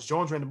 63 yards.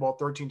 Jones ran the ball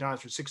 13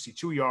 times for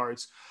 62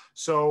 yards.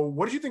 So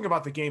what did you think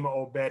about the game of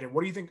Obed, and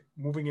what do you think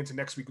moving into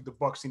next week with the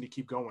Bucks need to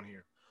keep going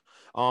here?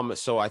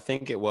 So I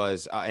think it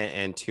was,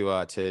 and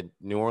to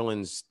New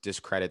Orleans'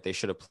 discredit, they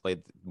should have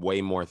played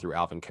way more through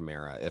Alvin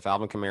Kamara. If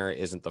Alvin Kamara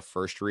isn't the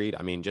first read,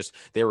 I mean,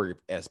 there were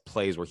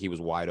plays where he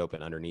was wide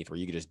open underneath, where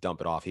you could just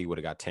dump it off. He would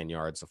have got 10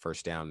 yards the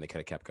first down, and they could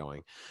have kept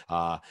going.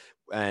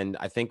 And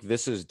I think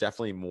this is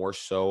definitely more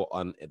so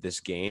on this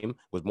game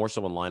was more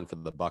so in line for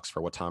the Bucks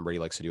for what Tom Brady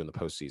likes to do in the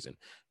postseason.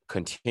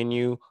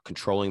 Continue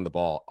controlling the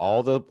ball.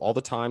 All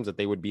the times that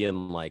they would be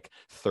in like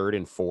 3rd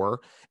and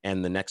 4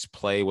 and the next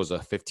play was a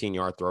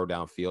 15-yard throw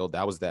downfield,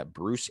 that was that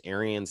Bruce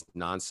Arians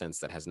nonsense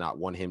that has not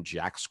won him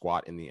jack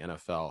squat in the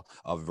NFL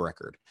of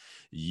record.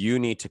 You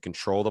need to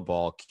control the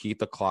ball, keep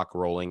the clock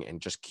rolling, and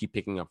just keep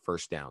picking up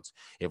first downs.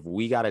 If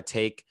we got to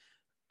take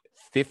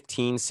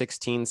 15,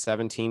 16,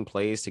 17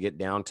 plays to get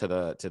down to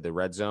the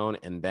red zone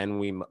and then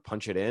we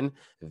punch it in,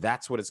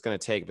 that's what it's going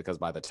to take, because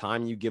by the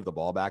time you give the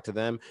ball back to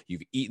them,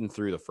 you've eaten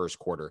through the first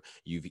quarter,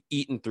 you've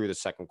eaten through the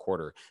second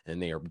quarter,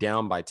 and they are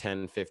down by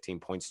 10, 15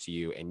 points to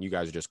you, and you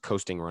guys are just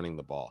coasting running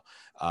the ball.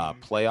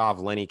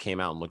 Playoff Lenny came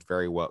out and looked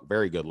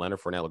very good. Leonard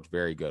Fournette looked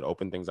very good.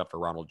 Opened things up for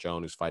Ronald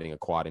Jones, who's fighting a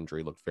quad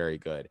injury, looked very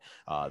good.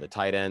 The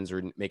tight ends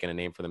are making a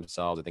name for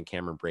themselves. I think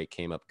Cameron Brate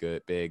came up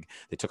big.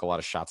 They took a lot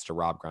of shots to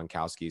Rob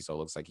Gronkowski, so it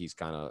looks like he's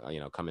kind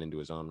of, coming into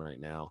his own right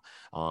now.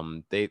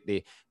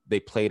 They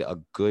played a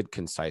good,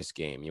 concise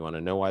game. You want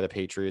to know why the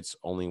Patriots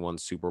only won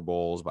Super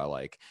Bowls by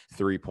like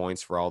 3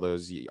 points for all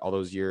those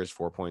years,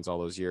 4 points all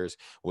those years,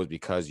 was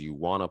because you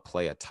want to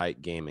play a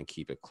tight game and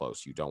keep it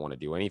close. You don't want to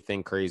do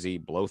anything crazy,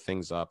 blow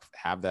things up,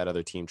 have that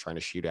other team trying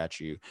to shoot at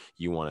you.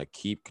 You want to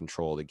keep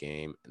control of the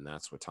game, and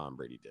that's what Tom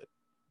Brady did.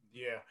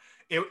 Yeah,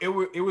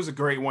 it was a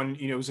great one.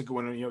 It was a good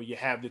one. You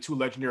have the two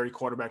legendary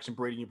quarterbacks in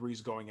Brady and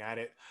Brees going at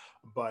it.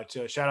 But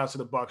shout out to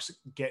the Bucs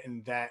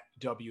getting that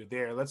W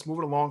there. Let's move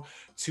it along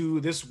to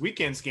this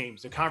weekend's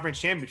games, the conference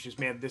championships.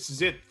 Man, this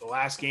is it. The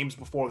last games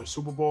before the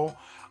Super Bowl.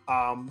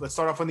 Let's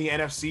start off on the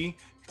NFC.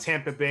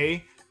 Tampa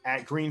Bay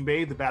at Green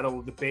Bay, the Battle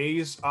of the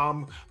Bays.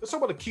 Let's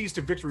talk about the keys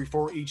to victory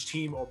for each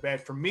team. Or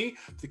bad for me,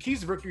 the keys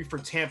to victory for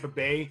Tampa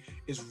Bay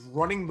is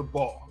running the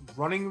ball,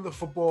 running the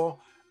football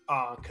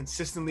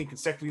consistently,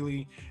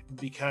 consecutively,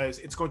 because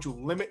it's going to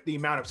limit the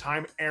amount of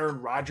time Aaron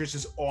Rodgers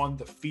is on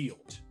the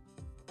field.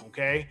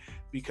 Okay,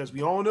 because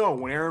we all know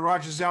when Aaron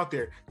Rodgers is out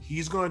there,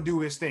 he's going to do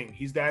his thing.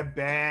 He's that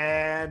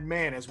bad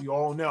man, as we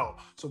all know.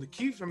 So the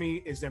key for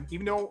me is them,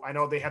 even though I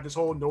know they have this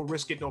whole no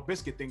risk it, no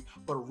biscuit thing,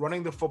 but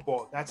running the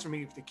football, that's for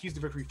me the keys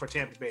to victory for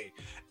Tampa Bay.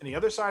 And the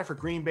other side for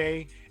Green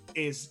Bay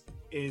is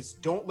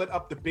don't let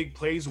up the big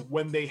plays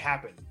when they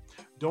happen.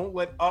 Don't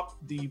let up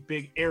the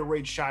big air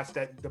raid shots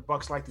that the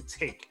Bucs like to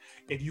take.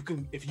 If you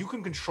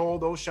can control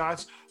those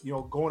shots,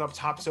 going up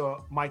top to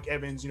Mike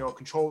Evans,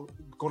 control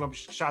going up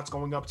shots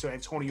going up to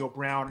Antonio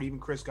Brown or even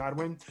Chris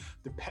Godwin,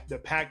 the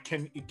Pack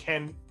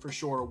can for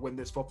sure win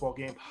this football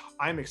game.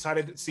 I'm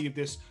excited to see if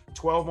this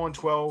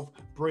 12-on-12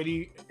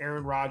 Brady,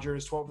 Aaron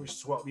Rodgers, 12 versus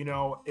 12.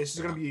 This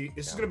is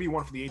gonna be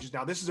one for the ages.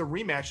 Now this is a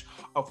rematch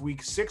of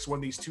Week 6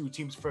 when these two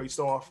teams faced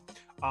off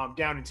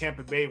down in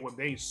Tampa Bay when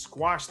they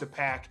squashed the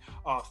Pack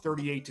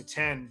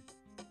 38-10.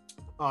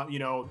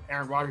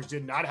 Aaron Rodgers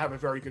did not have a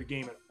very good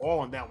game at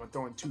all in that one,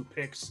 throwing 2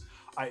 picks,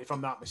 if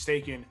I'm not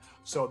mistaken.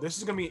 So this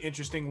is going to be an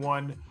interesting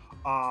one.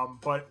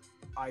 But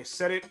I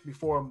said it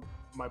before,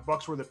 my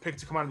Bucs were the pick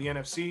to come out of the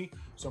NFC,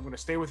 so I'm going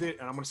to stay with it,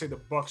 and I'm going to say the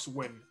Bucs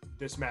win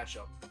this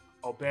matchup.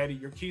 Obed,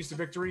 your keys to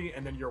victory,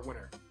 and then your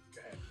winner.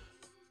 Go ahead.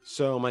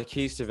 So my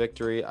keys to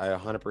victory, I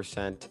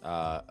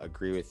 100%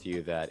 agree with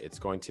you that it's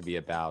going to be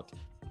about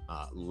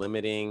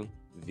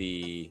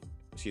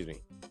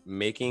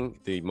making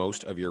the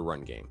most of your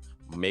run game,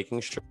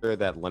 making sure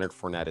that Leonard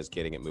Fournette is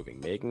getting it moving,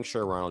 making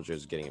sure Ronald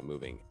Jones is getting it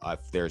moving.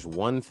 If there's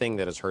one thing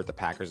that has hurt the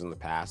Packers in the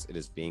past, it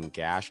is being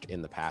gashed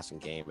in the passing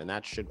game, and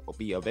that should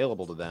be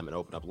available to them and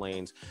open up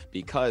lanes,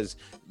 because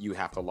you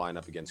have to line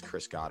up against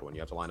Chris Godwin,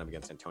 you have to line up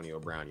against Antonio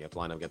Brown, you have to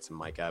line up against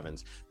Mike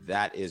Evans.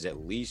 That is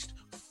at least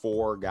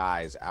 4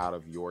 guys out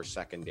of your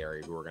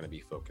secondary who are going to be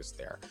focused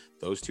there.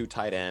 Those 2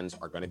 tight ends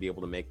are going to be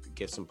able to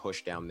give some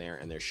push down there,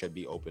 and there should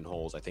be open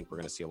holes. I think we're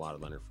going to see a lot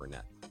of Leonard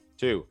Fournette.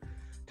 2,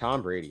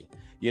 Tom Brady.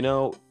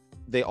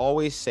 They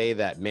always say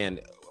that,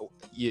 man,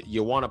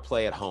 you want to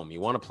play at home.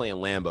 You want to play in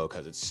Lambeau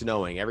because it's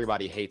snowing.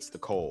 Everybody hates the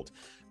cold.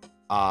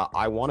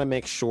 I want to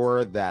make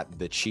sure that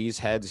the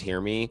cheeseheads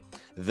hear me.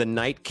 The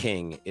Night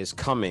King is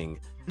coming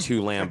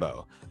to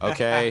Lambeau.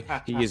 Okay.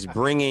 He is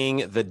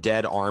bringing the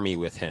dead army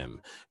with him.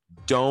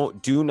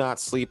 Do not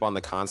sleep on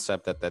the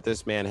concept that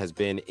this man has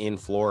been in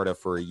Florida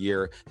for a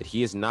year, that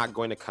he is not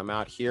going to come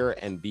out here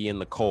and be in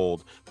the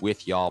cold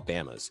with y'all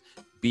Bamas.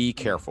 Be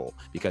careful,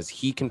 because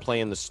he can play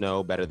in the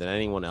snow better than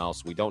anyone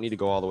else. We don't need to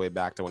go all the way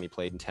back to when he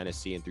played in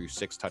Tennessee and threw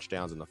 6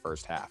 touchdowns in the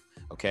first half.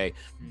 Okay.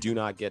 Do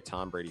not get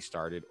Tom Brady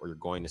started, or you're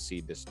going to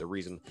see the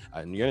reason,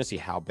 and you're going to see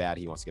how bad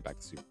he wants to get back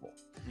to the Super Bowl.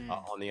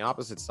 On the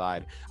opposite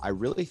side, I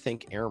really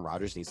think Aaron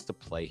Rodgers needs to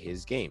play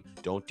his game.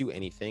 Don't do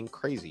anything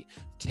crazy.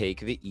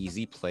 Take the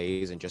easy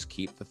plays and just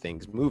keep the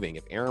things moving.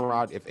 If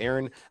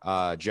Aaron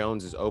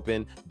Jones is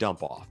open,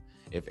 dump off.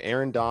 If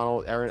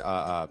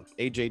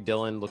AJ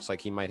Dillon looks like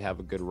he might have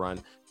a good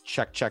run,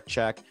 check.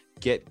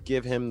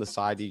 Give him the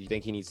side that you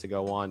think he needs to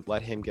go on.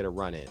 Let him get a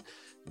run in.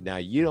 Now,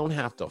 you don't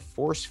have to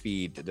force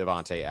feed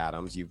Davante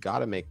Adams. You've got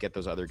to get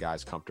those other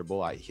guys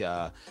comfortable.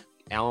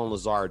 Allen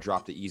Lazard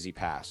dropped the easy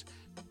pass.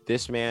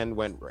 Aaron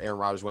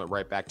Rodgers went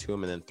right back to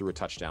him and then threw a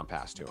touchdown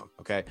pass to him.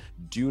 Okay.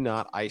 Do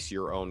not ice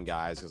your own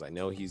guys, because I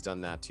know he's done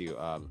that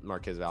to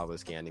Marquez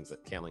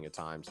Valdes-Scantling at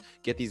times.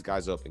 Get these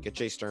guys open. Get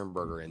Jay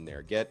Sternberger in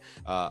there. Get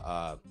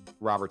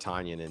Robert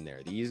Tonyan in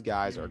there. These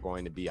guys are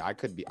going to be, I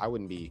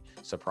wouldn't be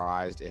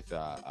surprised if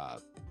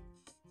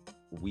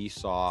we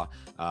saw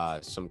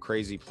some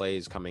crazy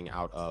plays coming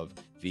out of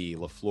the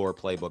LaFleur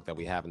playbook that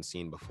we haven't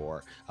seen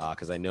before,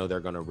 because I know they're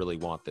going to really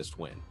want this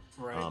win.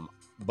 Right.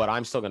 But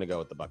I'm still going to go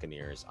with the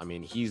Buccaneers. I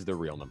mean, he's the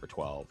real number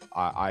 12.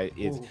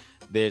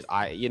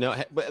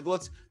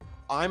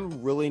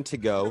 I'm willing to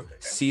go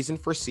season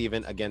for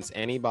season against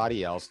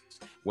anybody else.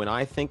 When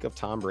I think of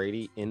Tom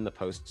Brady in the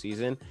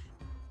postseason,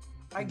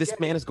 this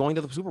man is going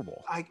to the Super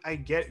Bowl. I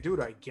get it,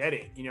 dude. I get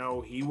it.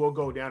 He will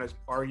go down as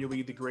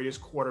arguably the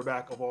greatest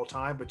quarterback of all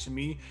time. But to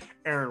me,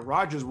 Aaron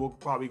Rodgers will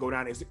probably go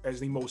down as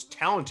the most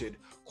talented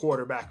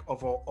quarterback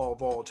of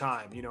all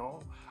time.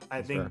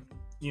 I think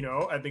You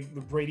know, I think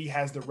Brady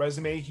has the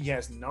resume, he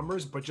has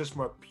numbers, but just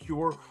from a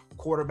pure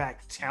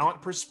quarterback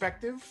talent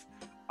perspective,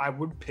 I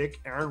would pick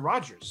Aaron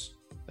Rodgers.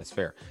 That's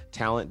fair.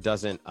 Talent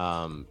doesn't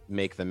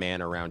make the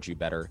man around you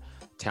better.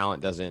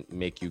 Talent doesn't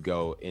make you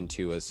go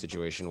into a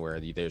situation where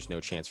there's no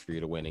chance for you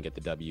to win and get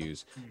the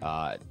W's.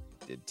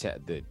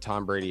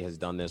 Tom Brady has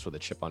done this with a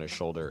chip on his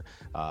shoulder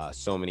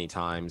so many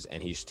times,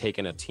 and he's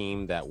taken a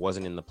team that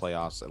wasn't in the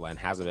playoffs and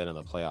hasn't been in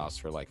the playoffs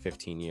for like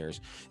 15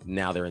 years.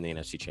 Now they're in the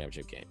NFC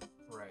Championship game.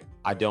 Right.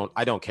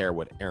 I don't care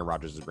what Aaron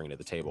Rodgers is bringing to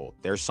the table.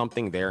 There's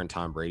something there in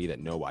Tom Brady that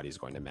nobody's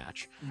going to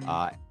match.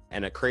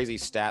 And a crazy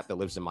stat that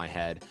lives in my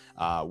head.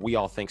 We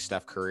all think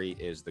Steph Curry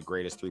is the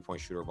greatest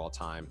three-point shooter of all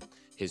time.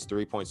 His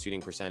three-point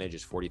shooting percentage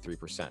is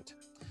 43%.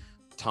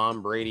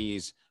 Tom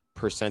Brady's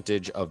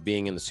percentage of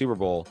being in the Super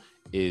Bowl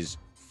is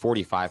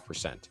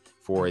 45%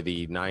 for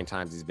the 9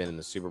 times he's been in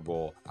the Super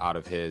Bowl out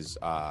of his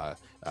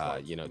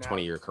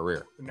 20-year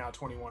career. Now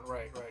 21,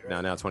 right.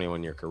 Now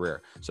 21-year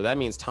career. So that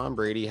means Tom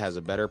Brady has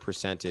a better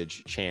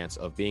percentage chance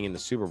of being in the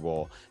Super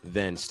Bowl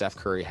than Steph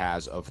Curry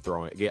has of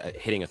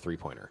hitting a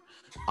three-pointer.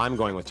 I'm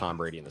going with Tom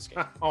Brady in this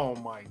game. Oh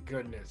my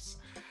goodness.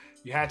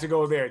 You had to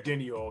go there,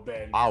 didn't you, old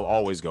man? I'll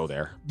always go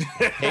there.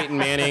 Peyton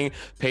Manning,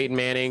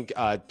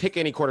 pick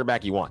any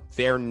quarterback you want.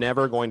 They're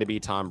never going to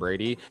be Tom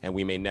Brady, and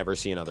we may never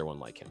see another one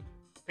like him.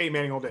 Peyton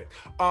Manning all day.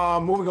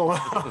 Moving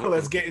on,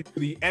 let's get into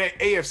the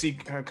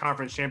AFC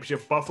Conference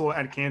Championship, Buffalo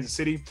and Kansas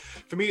City.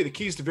 For me, the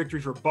keys to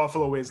victory for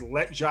Buffalo is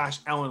let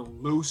Josh Allen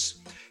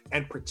loose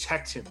and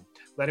protect him.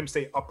 Let him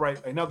stay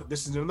upright.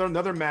 This is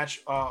another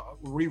match,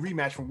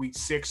 rematch from Week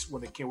 6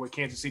 when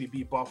Kansas City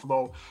beat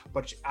Buffalo.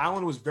 But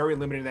Allen was very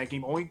limited in that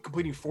game, only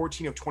completing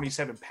 14 of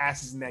 27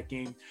 passes in that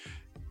game.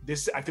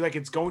 I feel like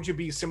it's going to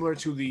be similar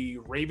to the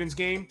Ravens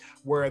game,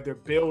 where the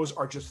Bills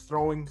are just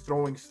throwing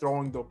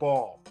the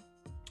ball,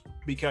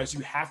 because you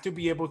have to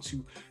be able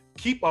to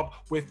keep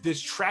up with this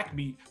track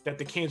meet that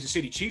the Kansas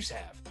City Chiefs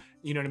have.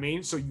 You know what I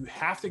mean? So you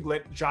have to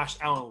let Josh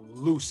Allen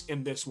loose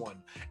in this one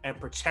and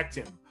protect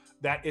him.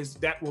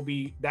 That will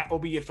be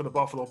it for the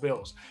Buffalo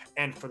Bills.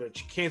 And for the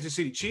Kansas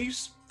City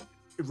Chiefs,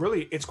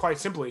 it's quite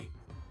simply,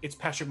 it's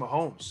Patrick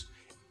Mahomes.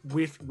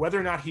 With whether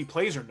or not he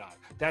plays or not,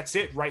 that's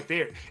it right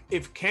there.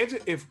 If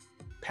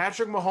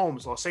Patrick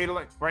Mahomes, I'll say it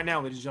like right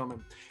now, ladies and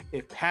gentlemen,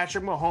 if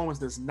Patrick Mahomes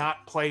does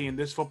not play in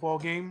this football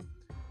game,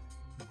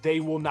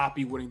 they will not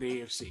be winning the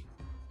AFC.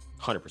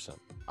 100%.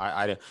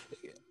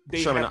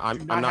 Sherman,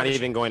 I'm not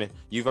even going to.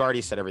 You've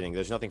already said everything.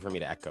 There's nothing for me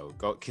to echo.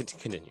 Go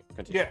continue.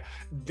 Yeah,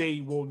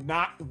 they will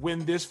not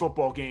win this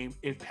football game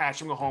if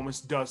Patrick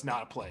Mahomes does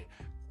not play.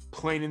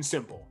 Plain and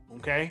simple.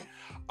 Okay.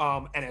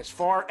 And as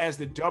far as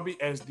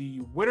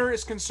the winner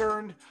is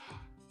concerned,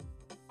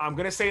 I'm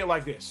gonna say it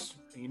like this.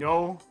 You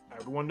know,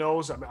 everyone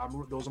knows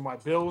those are my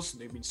Bills.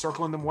 They've been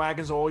circling them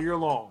wagons all year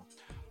long,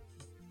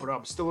 but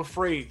I'm still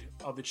afraid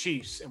of the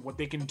Chiefs and what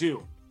they can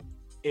do.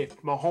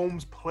 If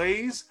Mahomes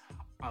plays,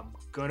 I'm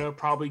gonna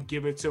probably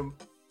give it to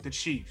the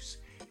Chiefs.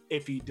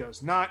 If he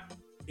does not,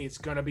 it's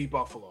gonna be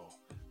Buffalo.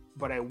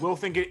 But I will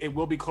think it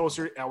will be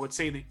closer. I would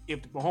say that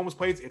if Mahomes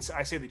plays,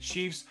 I say the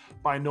Chiefs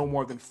by no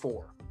more than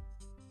 4.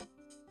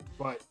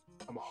 But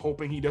I'm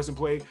hoping he doesn't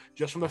play,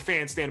 just from the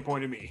fan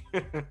standpoint of me.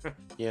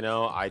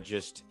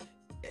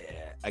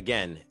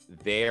 Again,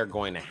 they're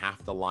going to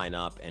have to line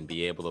up and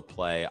be able to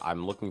play.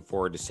 I'm looking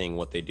forward to seeing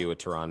what they do with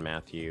Tyrann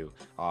Mathieu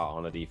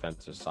on the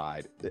defensive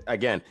side.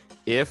 Again,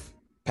 if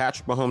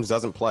Patrick Mahomes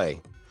doesn't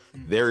play,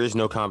 there is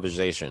no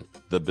conversation.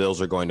 The Bills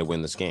are going to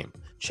win this game.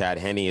 Chad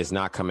Henne is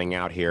not coming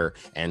out here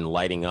and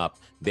lighting up.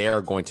 They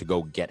are going to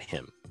go get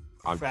him.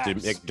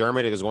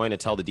 McDermott is going to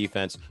tell the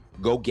defense,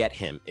 go get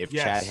him if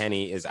Chad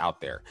Henne is out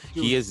there.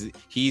 Dude.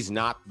 He's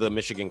not the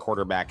Michigan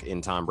quarterback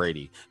in Tom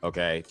Brady.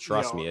 Okay,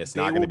 trust me, it's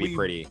not going to be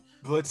pretty.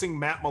 Blitzing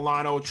Matt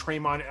Milano,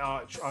 Tremont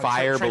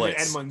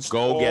blitz. Edmonds,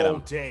 go get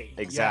him. Day.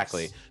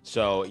 Exactly. Yes.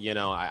 So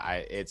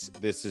there's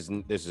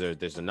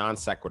a non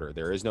sequitur.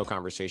 There is no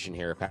conversation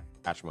here if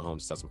Patrick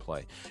Mahomes doesn't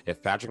play.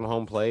 If Patrick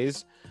Mahomes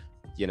plays,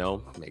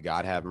 may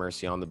God have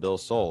mercy on the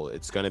Bills' soul.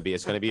 It's going to be a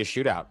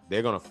shootout.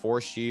 They're going to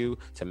force you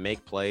to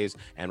make plays.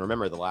 And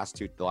remember, the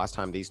last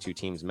time these two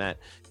teams met,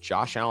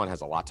 Josh Allen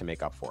has a lot to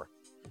make up for.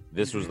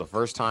 This was the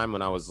first time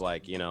when I was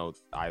like,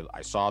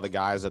 I saw the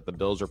guys that the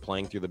Bills are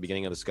playing through the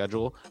beginning of the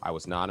schedule. I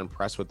was not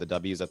impressed with the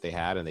W's that they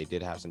had, and they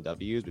did have some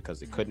W's because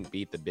they couldn't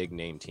beat the big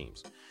name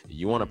teams.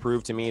 You want to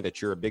prove to me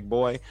that you're a big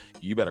boy,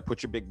 you better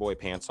put your big boy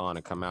pants on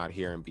and come out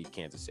here and beat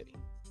Kansas City.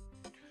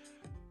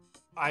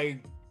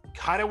 I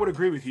kind of would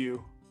agree with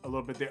you a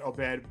little bit there,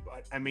 Obed,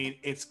 but I mean,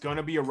 it's going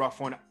to be a rough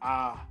one.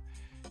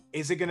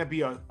 Is it going to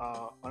be an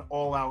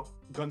all-out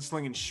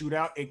gunslinging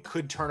shootout? It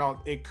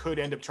could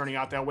end up turning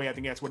out that way. I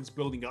think that's what it's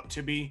building up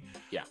to be.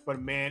 Yeah.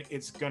 But man,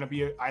 it's going to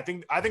be I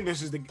think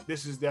this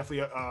is definitely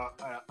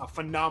a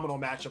phenomenal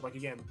matchup. Like,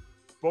 again,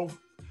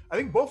 I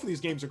think both of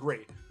these games are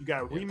great. You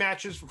got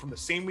rematches from the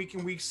same week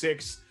in Week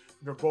 6.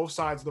 They're both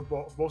sides of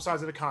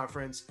the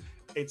conference.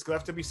 it's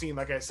left to be seen.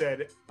 Like I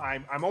said, I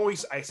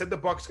said the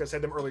Bucs because I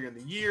said them earlier in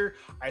the year.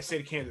 I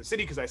said Kansas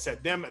City because I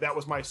said them. That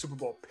was my Super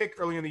Bowl pick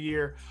early in the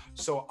year.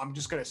 So I'm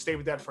just going to stay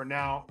with that for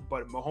now.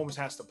 But Mahomes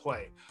has to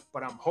play.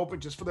 But I'm hoping,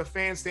 just for the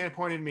fan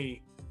standpoint in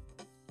me,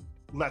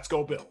 let's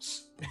go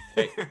Bills.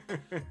 Hey,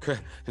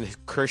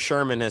 Chris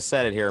Sherman has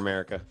said it here,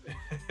 America.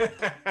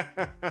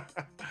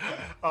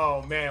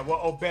 Oh, man. Well,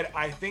 Obed,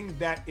 I think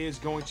that is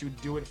going to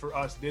do it for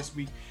us this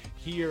week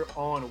here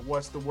on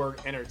What's the Word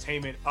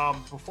Entertainment.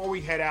 Before we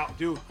head out,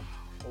 dude,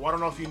 I don't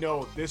know if you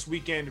know, this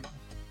weekend,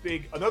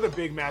 another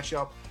big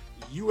matchup,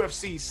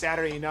 UFC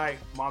Saturday night.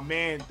 My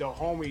man, the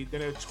homie, the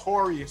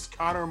notorious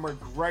Conor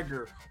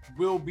McGregor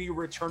will be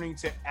returning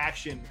to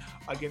action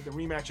against the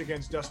rematch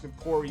against Dustin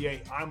Poirier.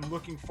 I'm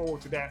looking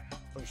forward to that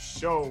for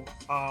sure.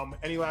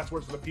 Any last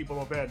words for the people,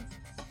 Obed?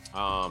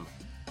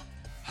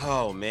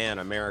 Oh man,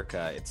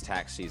 America, it's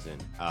tax season.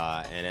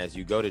 And as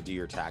you go to do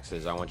your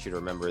taxes, I want you to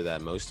remember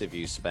that most of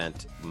you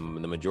spent the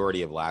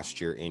majority of last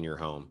year in your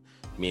home,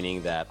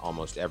 meaning that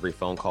almost every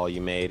phone call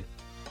you made,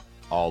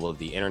 all of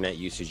the internet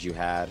usage you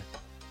had,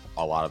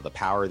 a lot of the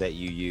power that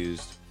you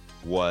used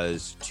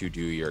was to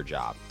do your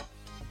job.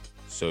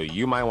 So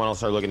you might want to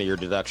start looking at your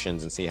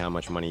deductions and see how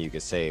much money you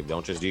could save.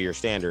 Don't just do your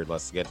standard.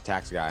 Let's get a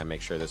tax guy and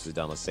make sure this is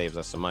done. Let's save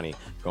us some money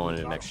going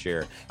into next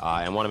year.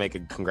 And want to make a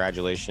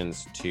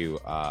congratulations to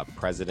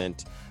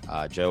President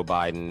Joe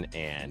Biden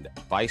and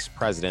Vice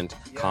President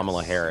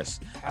Kamala Harris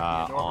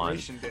on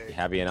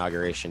Happy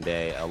Inauguration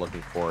Day.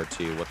 Looking forward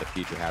to what the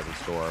future has in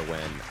store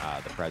when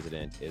the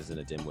president isn't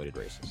a dim-witted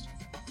racist.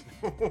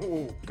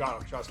 Got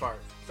him. Shots fired.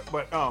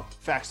 But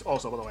facts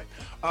also, by the way.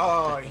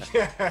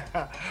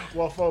 Yeah.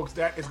 Well, folks,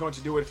 that is going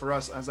to do it for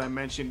us. As I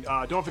mentioned,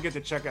 don't forget to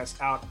check us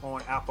out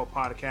on Apple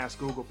Podcasts,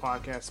 Google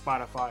Podcasts,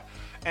 Spotify,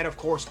 and of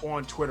course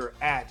on Twitter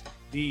at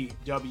the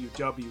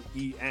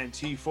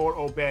WWENT. For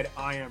Obed,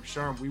 I am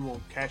Sherm. We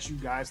will catch you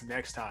guys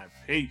next time.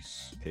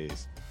 Peace.